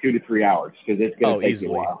yourself like 2 to 3 hours because it's going Oh, to take you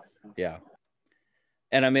a easily. while. Yeah.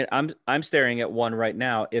 And I mean, I'm staring at one right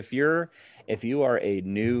now. If you are a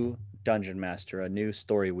new dungeon master, a new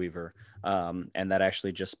story weaver, and that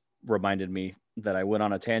actually just reminded me that I went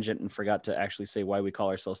on a tangent and forgot to actually say why we call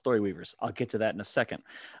ourselves story weavers. I'll get to that in a second.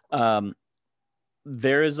 Um,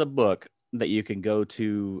 there is a book that you can go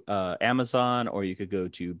to Amazon, or you could go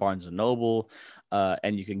to Barnes and Noble,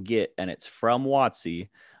 and you can get, and it's from WotC,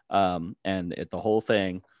 the whole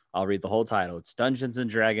thing. I'll read the whole title. It's Dungeons and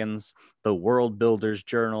Dragons: The World Builder's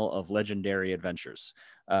Journal of Legendary Adventures.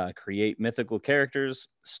 Create mythical characters,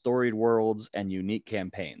 storied worlds, and unique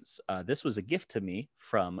campaigns. This was a gift to me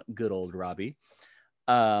from good old Robbie.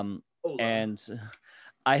 hola. And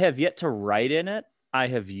I have yet to write in it. I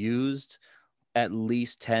have used at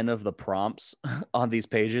least 10 of the prompts on these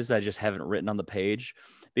pages. I just haven't written on the page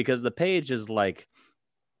because the page is like,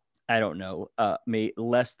 I don't know,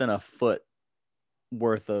 less than a foot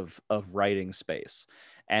worth of writing space.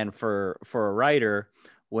 And for a writer,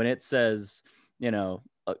 when it says,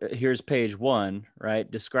 here's page 1, right?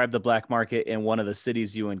 Describe the black market in one of the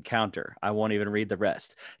cities you encounter. I won't even read the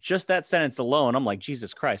rest. Just that sentence alone, I'm like,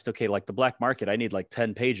 Jesus Christ. Okay, like the black market, I need like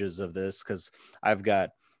 10 pages of this because I've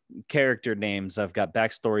got character names, I've got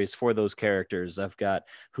backstories for those characters, I've got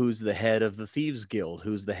who's the head of the thieves guild,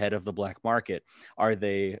 who's the head of the black market, are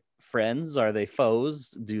they friends, are they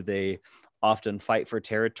foes, do they often fight for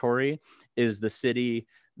territory, is the city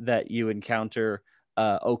that you encounter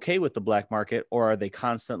okay with the black market, or are they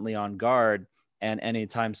constantly on guard, and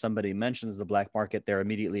anytime somebody mentions the black market they're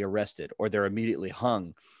immediately arrested or they're immediately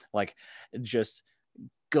hung. Like, it just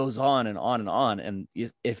goes on and on and on. And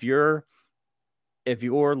if you're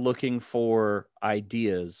looking for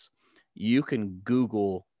ideas, you can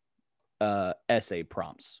Google essay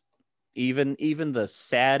prompts. Even the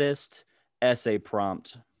saddest essay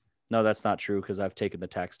prompt. No, that's not true because I've taken the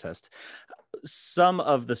tax test. Some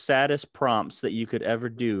of the saddest prompts that you could ever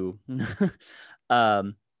do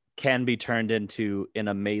um, can be turned into an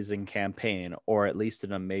amazing campaign, or at least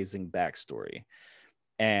an amazing backstory.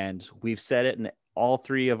 And we've said it in all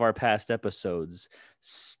 3 of our past episodes: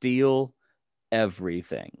 steal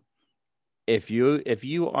everything. If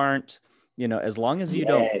you aren't, as long as you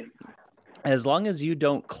don't Yeah, as long as you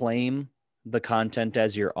don't claim the content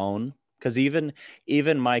as your own, because even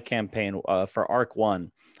my campaign for Arc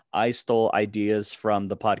 1, I stole ideas from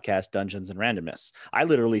the podcast Dungeons and Randomness. I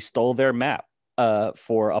literally stole their map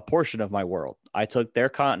for a portion of my world. I took their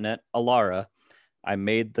continent, Alara, I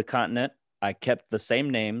made the continent, I kept the same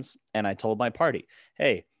names, and I told my party,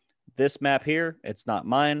 hey, this map here, it's not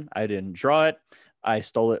mine. I didn't draw it. I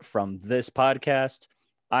stole it from this podcast.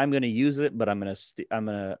 I'm going to use it, but I'm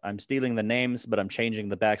stealing the names, but I'm changing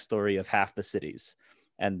the backstory of half the cities.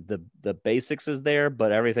 And the basics is there,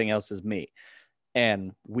 but everything else is me.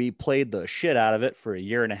 And we played the shit out of it for a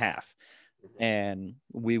year and a half. And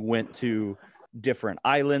we went to different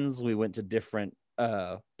islands, we went to different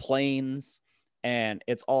planes, and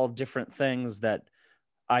it's all different things that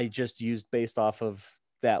I just used based off of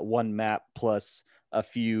that one map plus a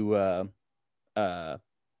few uh,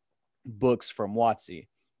 books from WotC.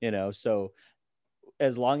 So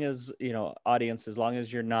as long as audience, as long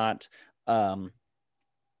as you're not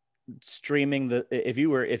streaming if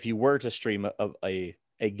you were to stream a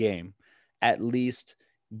game, at least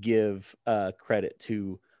give credit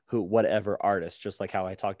to whatever artist, just like how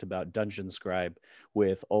I talked about Dungeon Scribe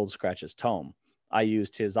with Old Scratch's tome. I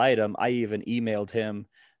used his item. I even emailed him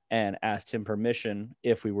and asked him permission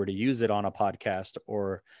if we were to use it on a podcast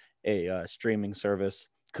or a streaming service.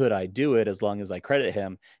 Could I do it as long as I credit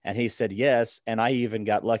him? And he said yes. And I even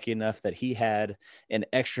got lucky enough that he had an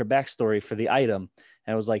extra backstory for the item.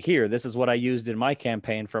 And I was like, here, this is what I used in my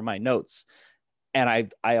campaign for my notes. And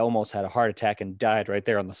I almost had a heart attack and died right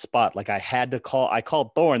there on the spot. Like I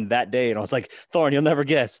called Thorn that day and I was like, Thorn, you'll never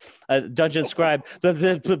guess. Dungeon Scribe,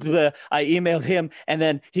 I emailed him and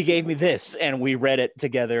then he gave me this and we read it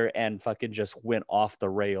together and fucking just went off the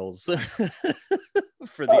rails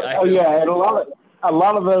for the item. Oh yeah, and a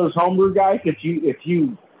lot of those homebrew guys, if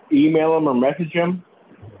you email them or message them,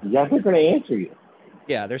 yeah, they're going to answer you.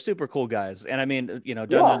 Yeah, they're super cool guys. And I mean,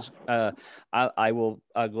 Dungeons, I will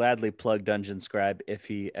gladly plug Dungeon Scribe if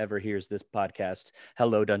he ever hears this podcast.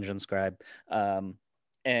 Hello, Dungeon Scribe.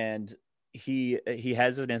 And he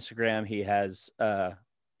has an Instagram. He has a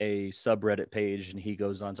subreddit page, and he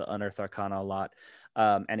goes on to Unearth Arcana a lot.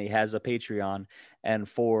 And he has a Patreon. And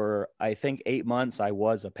for, I think, 8 months, I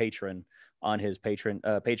was a patron on his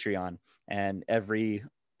Patreon. And every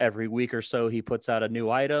week or so he puts out a new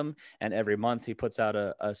item, and every month he puts out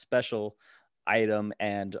a special item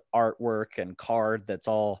and artwork and card that's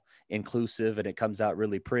all inclusive, and it comes out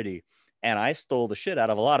really pretty. And I stole the shit out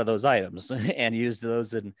of a lot of those items and used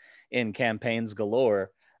those in campaigns galore,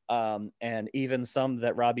 and even some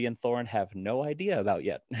that Robbie and Thorn have no idea about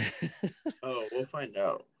yet. Oh, we'll find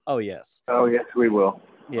out. Oh yes We will.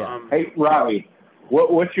 Yeah. Hey Robbie,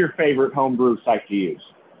 what's your favorite homebrew site to use?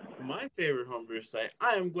 My favorite homebrew site.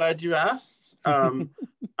 I am glad you asked. I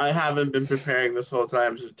haven't been preparing this whole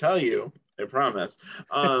time to tell you. I promise.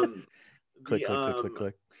 Click.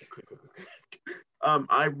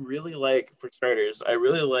 I really like, for starters, I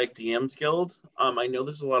really like DM's Guild. I know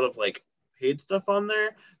there's a lot of like paid stuff on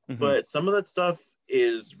there, but some of that stuff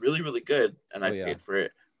is really, really good, and I paid for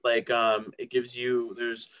it. Like, it gives you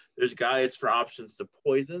there's guides for options to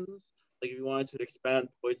poisons. Like if you wanted to expand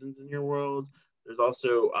poisons in your world. There's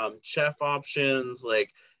also chef options,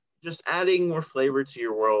 like just adding more flavor to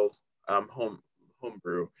your world,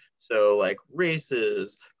 homebrew. So like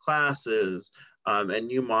races, classes, and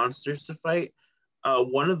new monsters to fight. If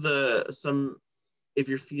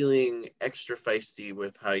you're feeling extra feisty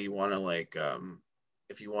with how you want to like,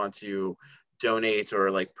 if you want to donate or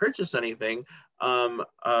like purchase anything,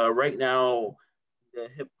 right now, the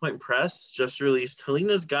Hit Point Press just released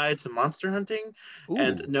Helena's Guide to Monster Hunting. Ooh.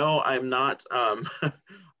 And no, I'm not I'm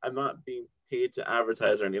not being paid to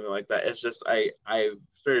advertise or anything like that. It's just I've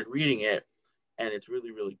started reading it and it's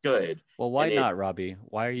really, really good. Well, why not, Robbie?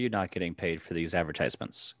 Why are you not getting paid for these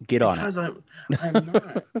advertisements? Get on it. Because I'm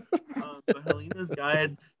not. But Helena's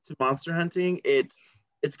Guide to Monster Hunting,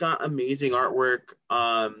 it's got amazing artwork.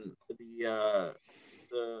 Some of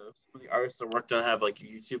the artists that worked on have like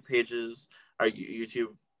YouTube pages, or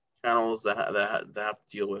YouTube channels that have to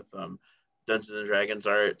deal with Dungeons and Dragons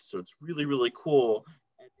art. So it's really, really cool,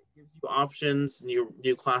 and it gives you options,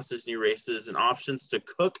 new classes, new races, and options to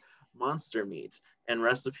cook monster meat and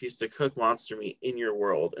recipes to cook monster meat in your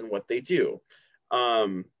world and what they do,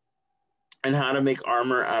 and how to make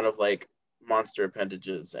armor out of like monster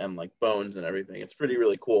appendages and like bones and everything. It's pretty,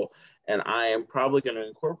 really cool, and I am probably going to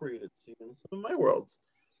incorporate it soon in some of my worlds.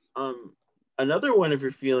 Another one, if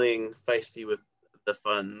you're feeling feisty with the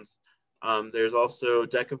funds, there's also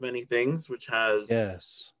Deck of Many Things, which has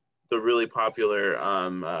the really popular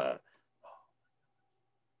oh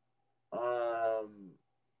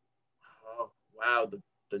wow,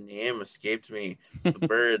 the name escaped me. The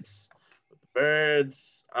birds. I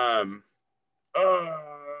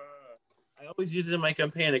always use it in my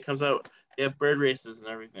campaign. It comes out, they have bird races and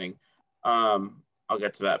everything. I'll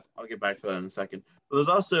get to that. I'll get back to that in a second. But there's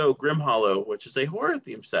also Grim Hollow, which is a horror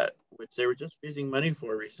theme set, which they were just raising money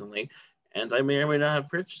for recently, and I may or may not have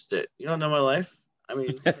purchased it. You don't know my life. I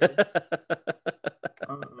mean,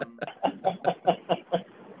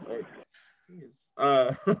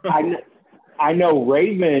 I know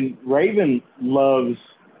Raven loves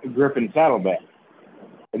Griffin Saddleback,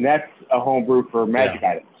 and that's a homebrew for magic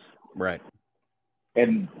items. Right.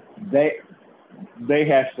 And they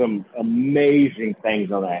have some amazing things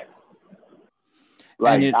on that.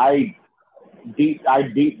 Like I deep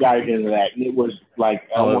dived into that, and it was like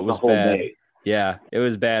almost a whole bad. day. Yeah, it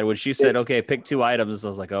was bad. When she said, "Okay, pick 2 items," I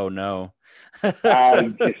was like, "Oh no."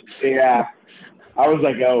 I was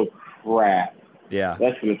like, "Oh crap." Yeah,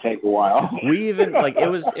 that's gonna take a while. We even like it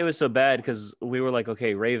was so bad because we were like,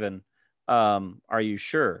 "Okay, Raven, are you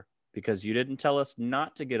sure? Because you didn't tell us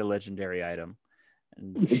not to get a legendary item,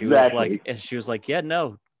 And she Exactly. was like, yeah,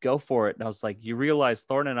 no, go for it. And I was like, you realize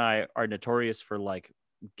Thorne and I are notorious for like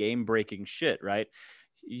game breaking shit, right?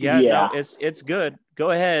 Yeah, no, Yeah. it's good.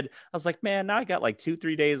 Go ahead. I was like, man, now I got like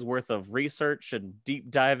 2-3 days worth of research and deep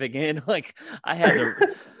diving in. Like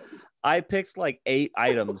I picked like 8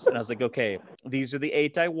 items and I was like, okay, these are the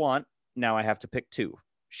 8 I want. Now I have to pick 2.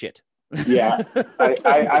 Shit. Yeah.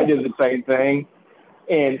 I did the same thing,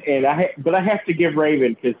 and but I have to give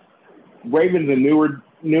Raven, because Raven's a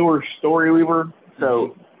newer story weaver,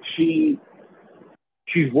 so she's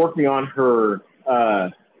working on her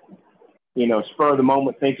spur of the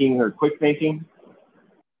moment thinking, her quick thinking.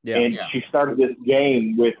 Yeah. And she started this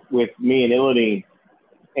game with me and Illidan,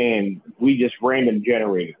 and we just random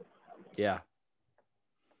generated. Yeah.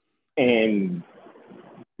 And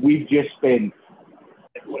we've just been,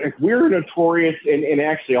 we're notorious, and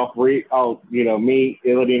actually me,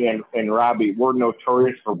 Illidan, and Robbie, we're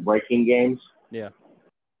notorious for breaking games. Yeah.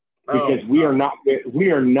 Because we are not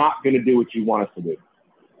going to do what you want us to do.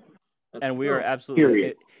 And we are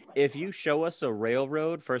absolutely. If you show us a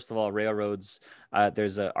railroad, first of all, railroads.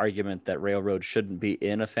 There's an argument that railroad shouldn't be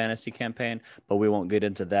in a fantasy campaign, but we won't get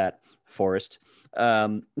into that. Forrest,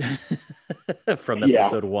 from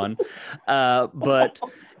episode 1. But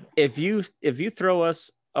if you throw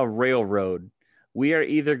us a railroad, we are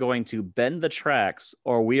either going to bend the tracks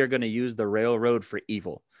or we are going to use the railroad for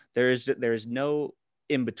evil. There's no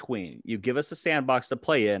in between. You give us a sandbox to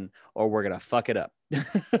play in, or we're gonna fuck it up. Yep,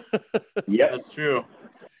 that's true.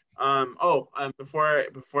 Before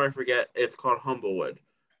I forget, it's called Humblewood.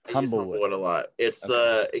 I use Humblewood a lot.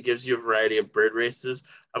 It gives you a variety of bird races.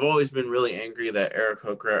 I've always been really angry that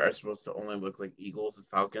Aarakocra are supposed to only look like eagles and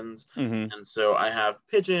falcons, and so I have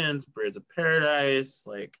pigeons, birds of paradise,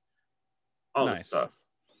 like all this stuff.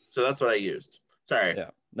 So that's what I used. Sorry. Yeah,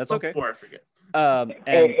 that's okay. Before I forget. And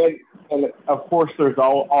of course, there's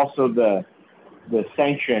also the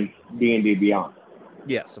sanctioned D&D Beyond.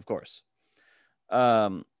 Yes, of course.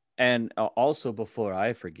 And also, before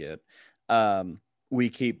I forget, we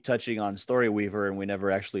keep touching on Storyweaver, and we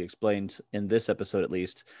never actually explained, in this episode at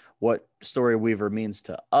least, what Storyweaver means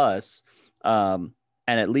to us. And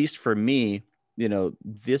at least for me,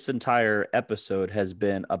 this entire episode has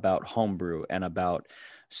been about homebrew and about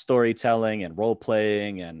storytelling and role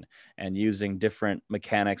playing and using different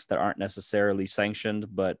mechanics that aren't necessarily sanctioned,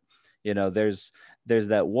 but there's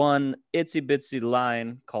that one itsy bitsy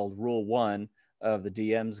line called Rule 1 of the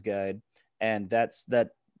DM's guide, and that's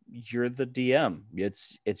that you're the DM.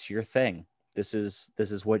 It's your thing. This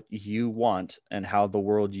is what you want and how the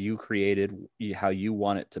world you created, how you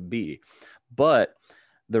want it to be. But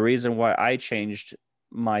the reason why I changed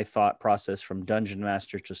my thought process from Dungeon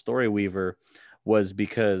Master to Storyweaver was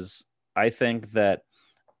because I think that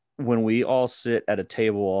when we all sit at a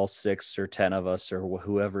table, all 6 or 10 of us or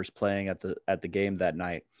whoever's playing at the game that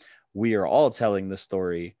night, we are all telling the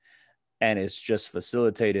story, and it's just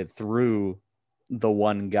facilitated through the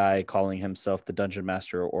one guy calling himself the Dungeon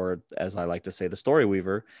Master, or as I like to say, the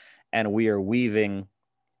Storyweaver, and we are weaving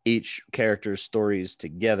each character's stories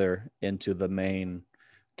together into the main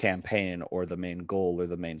campaign or the main goal or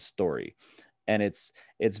the main story. And it's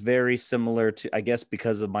very similar to, I guess,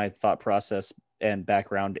 because of my thought process and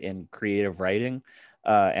background in creative writing,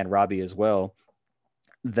 and Robbie as well,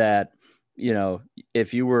 that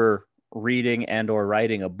if you were reading and or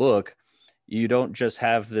writing a book, you don't just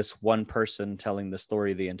have this one person telling the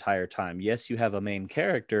story the entire time. Yes, you have a main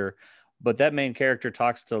character, but that main character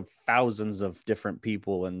talks to thousands of different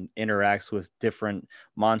people and interacts with different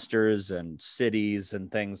monsters and cities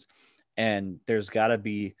and things. And there's got to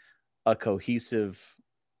be a cohesive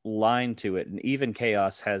line to it. And even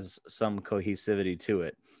chaos has some cohesivity to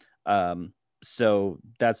it. So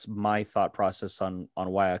that's my thought process on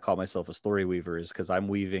why I call myself a story weaver, is because I'm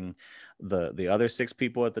weaving the other 6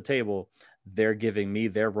 people at the table. They're giving me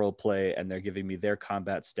their role play and they're giving me their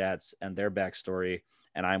combat stats and their backstory,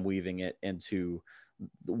 and I'm weaving it into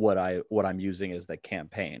what I'm using as the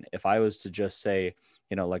campaign. If I was to just say,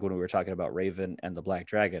 like when we were talking about Raven and the Black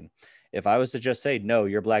Dragon, if I was to just say, no,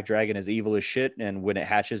 your Black Dragon is evil as shit, and when it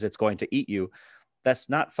hatches, it's going to eat you, that's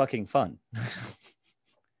not fucking fun.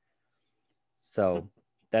 So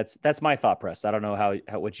that's my thought press. I don't know how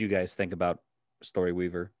what you guys think about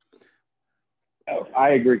Storyweaver. I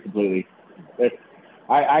agree completely.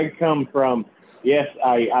 I come from, yes,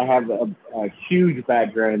 I have a huge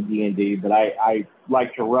background in D&D, but I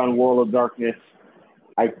like to run World of Darkness.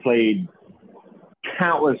 I've played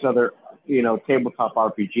countless other, tabletop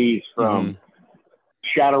RPGs, from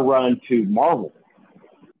Shadowrun to Marvel,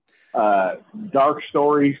 dark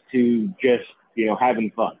stories to just, having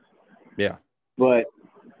fun. Yeah. But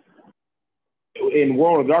in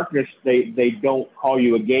World of Darkness, they don't call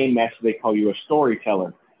you a game master; they call you a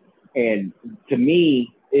storyteller. And to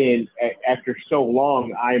me, after so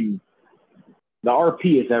long, the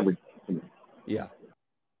RP is everything to me. Yeah.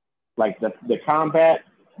 Like the combat,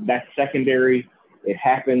 that's secondary. It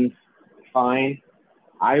happens fine.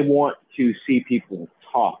 I want to see people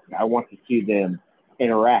talk. I want to see them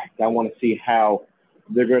interact. I want to see how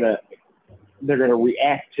they're gonna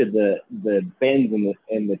react to the bends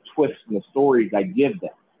and the twists and the stories I give them.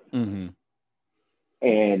 Mm-hmm.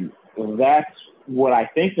 And that's what I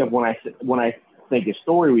think of when I think of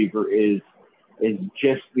Story Weaver is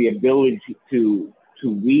just the ability to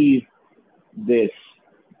weave this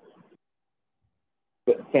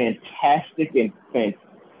fantastic and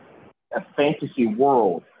a fantasy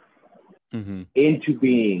world Mm-hmm. into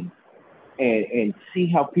being and see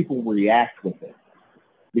how people react with it.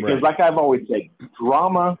 Because Right. like I've always said,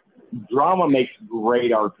 drama makes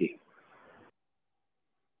great RP.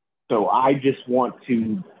 So I just want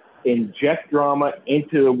to inject drama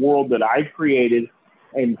into the world that I've created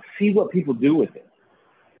and see what people do with it.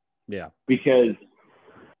 Yeah. Because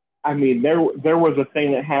I mean, there was a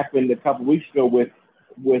thing that happened a couple weeks ago with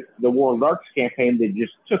the War of Darks campaign that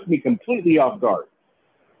just took me completely off guard.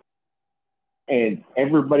 And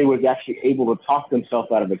everybody was actually able to talk themselves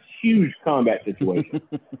out of a huge combat situation.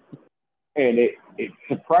 And it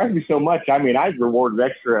surprised me so much. I mean, I rewarded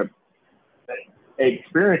extra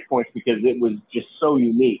experience points because it was just so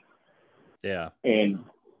unique. Yeah. And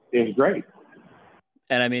it was great.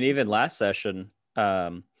 And I mean, even last session,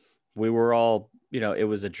 we were all, it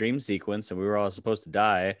was a dream sequence and we were all supposed to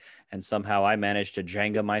die. And somehow I managed to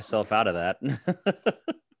Jenga myself out of that.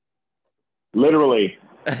 Literally.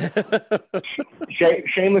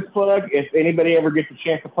 Shameless plug. If anybody ever gets a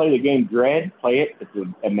chance to play the game Dread, play it. It's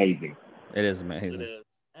amazing. It is amazing. It is.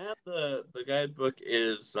 And the guidebook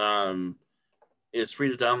is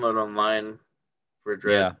free to download online for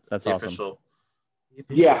Dread. Yeah, that's awesome. Official.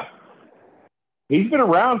 Yeah. He's been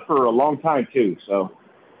around for a long time too, so.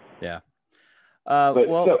 Yeah.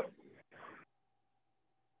 So,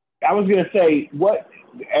 I was going to say,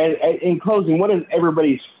 in closing, what is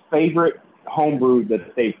everybody's favorite homebrew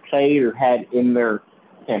that they've played or had in their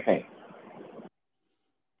campaign?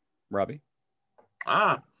 Robbie?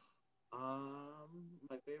 My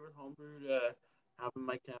favorite homebrew to have in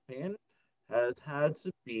my campaign has had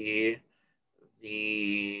to be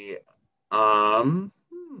the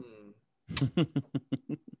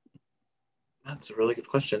That's a really good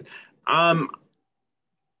question.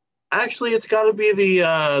 Actually, it's got to be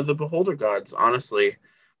the Beholder Gods. Honestly,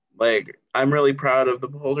 like I'm really proud of the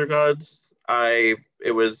Beholder Gods.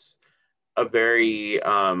 It was a very it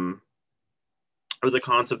was a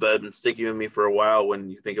concept that had been sticking with me for a while. When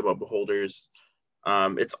you think about beholders,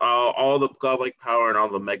 it's all the godlike power and all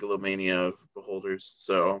the megalomania of beholders.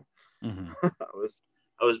 So Mm-hmm.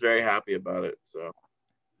 I was very happy about it. So.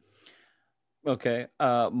 Okay.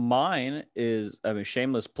 Mine is,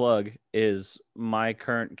 shameless plug, is my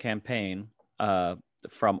current campaign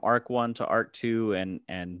from Arc 1 to Arc 2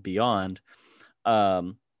 and beyond.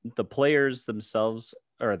 The players themselves,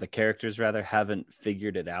 or the characters rather, haven't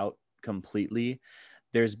figured it out completely.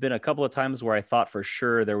 There's been a couple of times where I thought for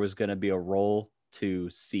sure there was going to be a roll to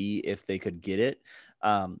see if they could get it,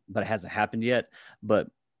 but it hasn't happened yet. But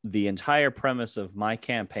the entire premise of my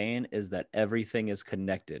campaign is that everything is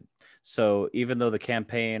connected. So even though the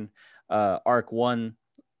campaign Arc 1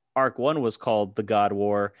 was called the God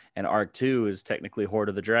War and Arc 2 is technically Horde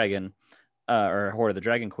of the Dragon or Horde of the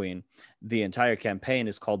Dragon Queen, the entire campaign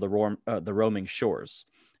is called the Roaming Shores.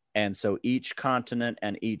 And so each continent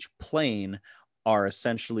and each plane are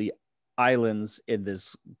essentially islands in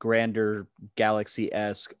this grander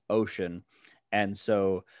galaxy-esque ocean. And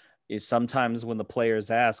so sometimes when the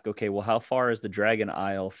players ask, okay, well, how far is the Dragon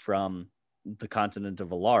Isle from the continent of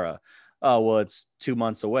Alara? Oh, well, it's 2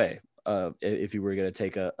 months away if you were going to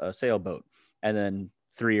take a sailboat. And then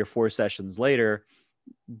 3 or 4 sessions later,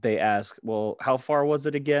 they ask, well, how far was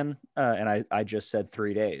it again? And I just said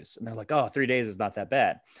 3 days. And they're like, oh, 3 days is not that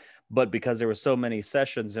bad. But because there were so many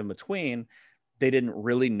sessions in between, they didn't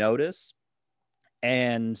really notice.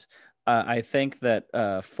 And I think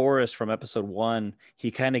that Forrest from episode 1, he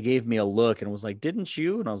kind of gave me a look and was like, didn't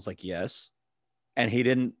you? And I was like, yes. And he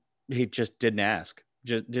just didn't ask,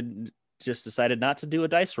 just decided not to do a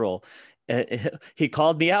dice roll. He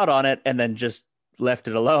called me out on it and then just left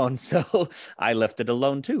it alone. So I left it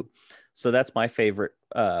alone too. So that's my favorite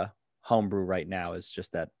homebrew right now, is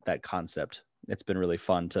just that concept. It's been really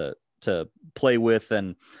fun to play with,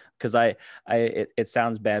 and because it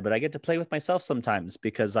sounds bad, but I get to play with myself sometimes,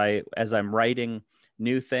 because as I'm writing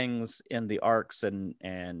new things in the arcs and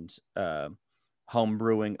home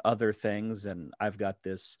brewing other things, and I've got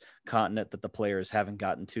this continent that the players haven't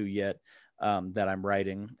gotten to yet, that I'm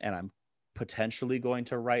writing, and I'm potentially going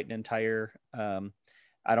to write an entire. I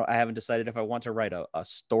haven't decided if I want to write a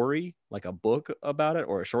story, like a book about it,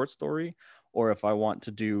 or a short story, or if I want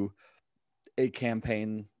to do a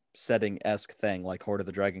campaign setting esque thing like Horde of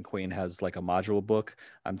the Dragon Queen has like a module book.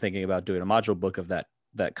 I'm thinking about doing a module book of that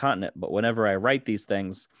continent. But whenever I write these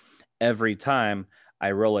things, every time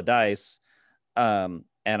I roll a dice, and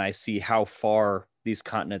I see how far these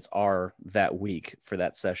continents are that week for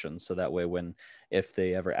that session. So that way, if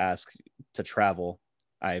they ever ask to travel,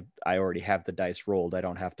 I already have the dice rolled. I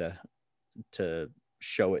don't have to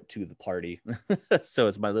show it to the party. So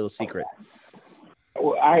it's my little secret.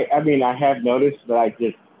 Well, I mean, I have noticed that I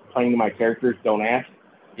just playing to my characters, don't ask.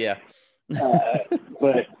 Yeah.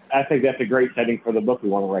 But I think that's a great setting for the book we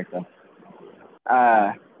want to write, though.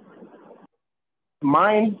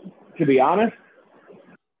 Mine, to be honest,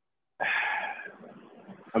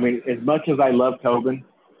 I mean, as much as I love Tobin,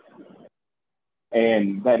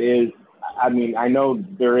 and that is, I mean, I know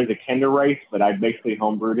there is a Kinder race, but I basically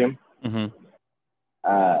homebrewed him. Mm-hmm.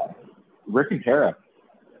 Rick and Tara.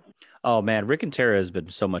 Oh man, Rick and Tara has been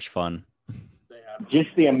so much fun. Just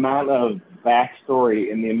the amount of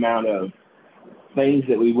backstory and the amount of things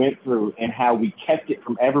that we went through and how we kept it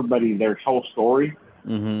from everybody, their whole story.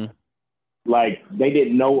 Mm-hmm. Like, they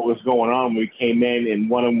didn't know what was going on when we came in, and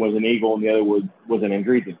one of them was an eagle and the other was an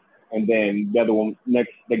Andreessen. And then the other one,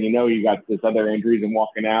 next thing you know, you got this other Andreessen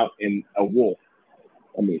walking out in a wolf.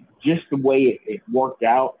 I mean, just the way it worked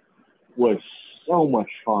out was so much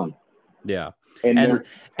fun. Yeah. And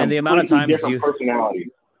the amount of times different personalities.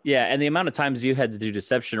 Yeah, and the amount of times you had to do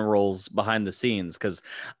deception rolls behind the scenes, because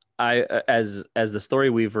I, as the story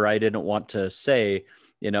weaver, I didn't want to say,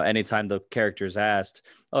 anytime the characters asked,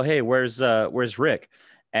 "Oh, hey, where's Rick?"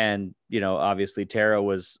 And obviously Tara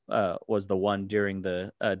was the one during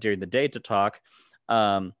the day to talk,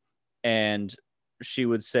 and she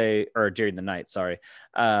would say, or during the night, sorry,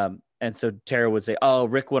 and so Tara would say, "Oh,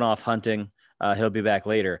 Rick went off hunting. He'll be back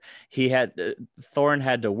later." Thorne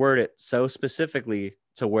had to word it so specifically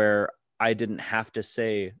to where I didn't have to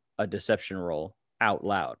say a deception roll out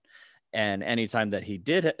loud. And anytime that he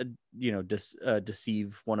did,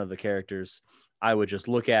 deceive one of the characters, I would just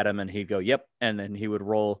look at him and he'd go, "Yep." And then he would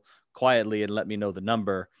roll quietly and let me know the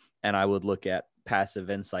number. And I would look at passive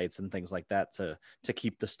insights and things like that to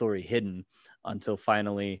keep the story hidden until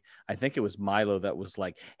finally, I think it was Milo that was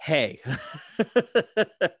like, "Hey,"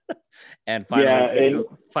 and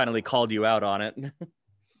finally called you out on it.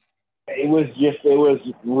 It was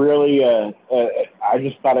really, I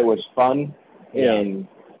just thought it was fun and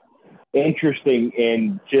interesting,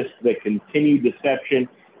 and just the continued deception.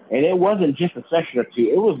 And it wasn't just a session or two;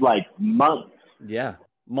 it was like months. Yeah,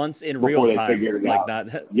 months in real time. Like not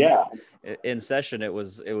in session. It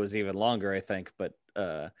was even longer, I think. But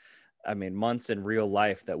I mean, months in real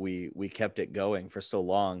life that we kept it going for so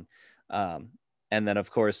long. And then,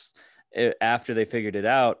 of course, after they figured it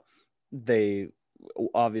out, they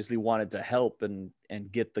obviously wanted to help and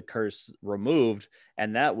get the curse removed,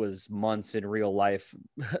 and that was months in real life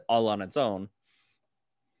all on its own.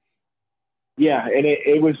 Yeah, and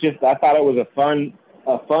it was just, I thought it was a fun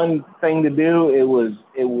thing to do. It was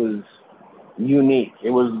unique.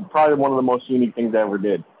 It was probably one of the most unique things I ever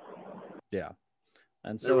did. Yeah,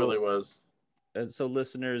 and so it really was. And so,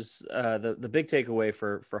 listeners, the big takeaway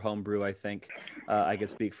for homebrew, I think, I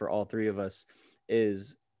could speak for all three of us,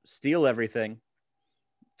 is steal everything,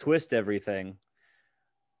 twist everything,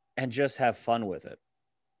 and just have fun with it.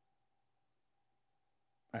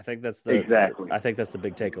 I think that's the big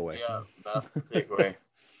takeaway. Yeah, that's the takeaway.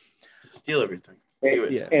 Steal everything. Do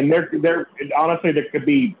it. And there honestly, there could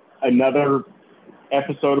be another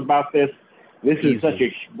episode about this. This is such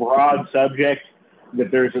a broad subject that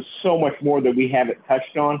there's so much more that we haven't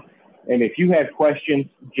touched on. And if you have questions,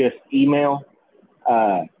 just email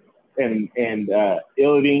Ility,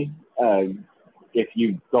 if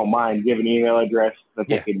you don't mind, give an email address that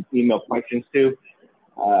they can email questions to.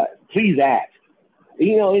 Please ask.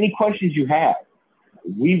 Any questions you have,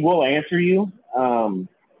 we will answer you. And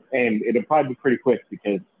it'll probably be pretty quick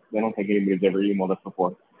because I don't think anybody's ever emailed us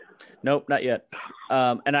before. Nope, not yet.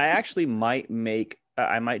 And I actually might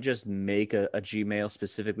just make a Gmail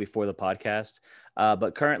specifically for the podcast.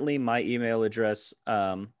 But currently my email address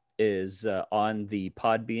is on the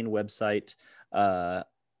Podbean website.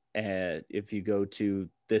 And if you go to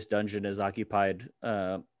This Dungeon is Occupied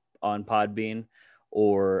on Podbean,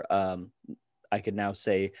 or I could now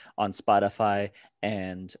say on Spotify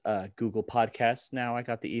and Google Podcasts. Now I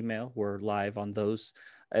got the email. We're live on those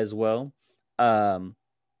as well.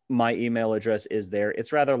 my email address is there.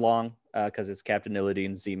 It's rather long because it's Captain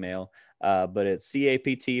Illidine's email, but it's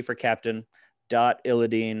CAPT for Captain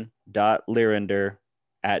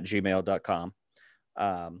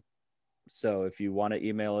 .illadine.lyrander@gmail.com. So if you want to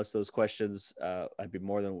email us those questions, I'd be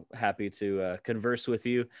more than happy to converse with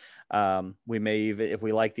you. We may even, if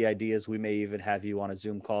we like the ideas, we may even have you on a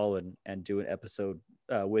Zoom call and do an episode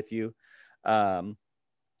with you. And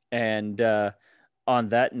on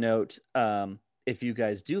that note, if you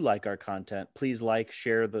guys do like our content, please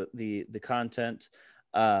share the content.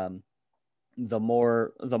 The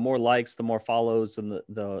more likes, the more follows, and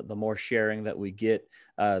the more sharing that we get,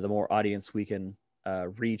 the more audience we can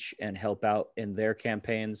reach and help out in their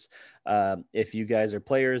campaigns. If you guys are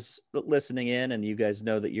players listening in and you guys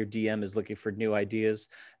know that your DM is looking for new ideas,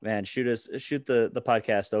 man, shoot the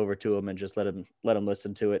podcast over to them and just let them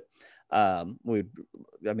listen to it. Our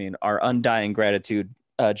undying gratitude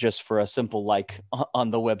just for a simple like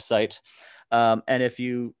on the website. And if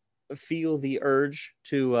you feel the urge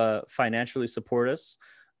to financially support us,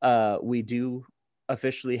 we do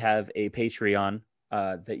officially have a Patreon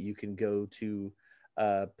that you can go to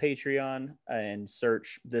Patreon and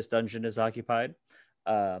search "This Dungeon is Occupied,"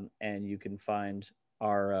 and you can find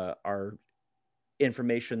our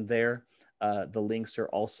information there. The links are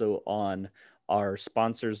also on our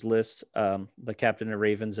sponsors list. The Captain of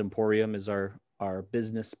Ravens Emporium is our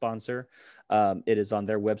business sponsor. It is on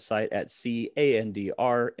their website at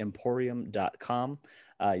candremporium.com.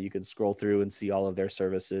 You can scroll through and see all of their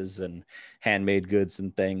services and handmade goods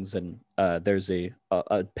and things. And there's a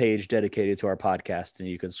page dedicated to our podcast, and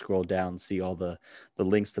you can scroll down, see all the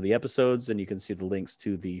links to the episodes, and you can see the links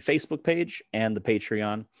to the Facebook page and the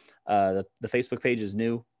Patreon. The Facebook page is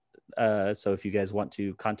new. So if you guys want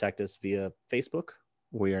to contact us via Facebook,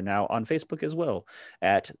 we are now on Facebook as well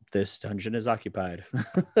at This Dungeon is Occupied.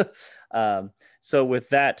 So with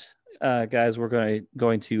that, guys, we're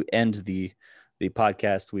going to end the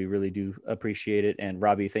podcast. We really do appreciate it. And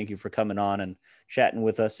Robbie, thank you for coming on and chatting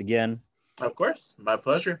with us again. Of course. My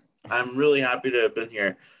pleasure. I'm really happy to have been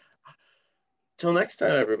here. Till next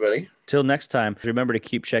time, everybody. Till next time. Remember to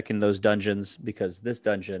keep checking those dungeons because this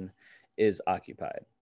dungeon is occupied.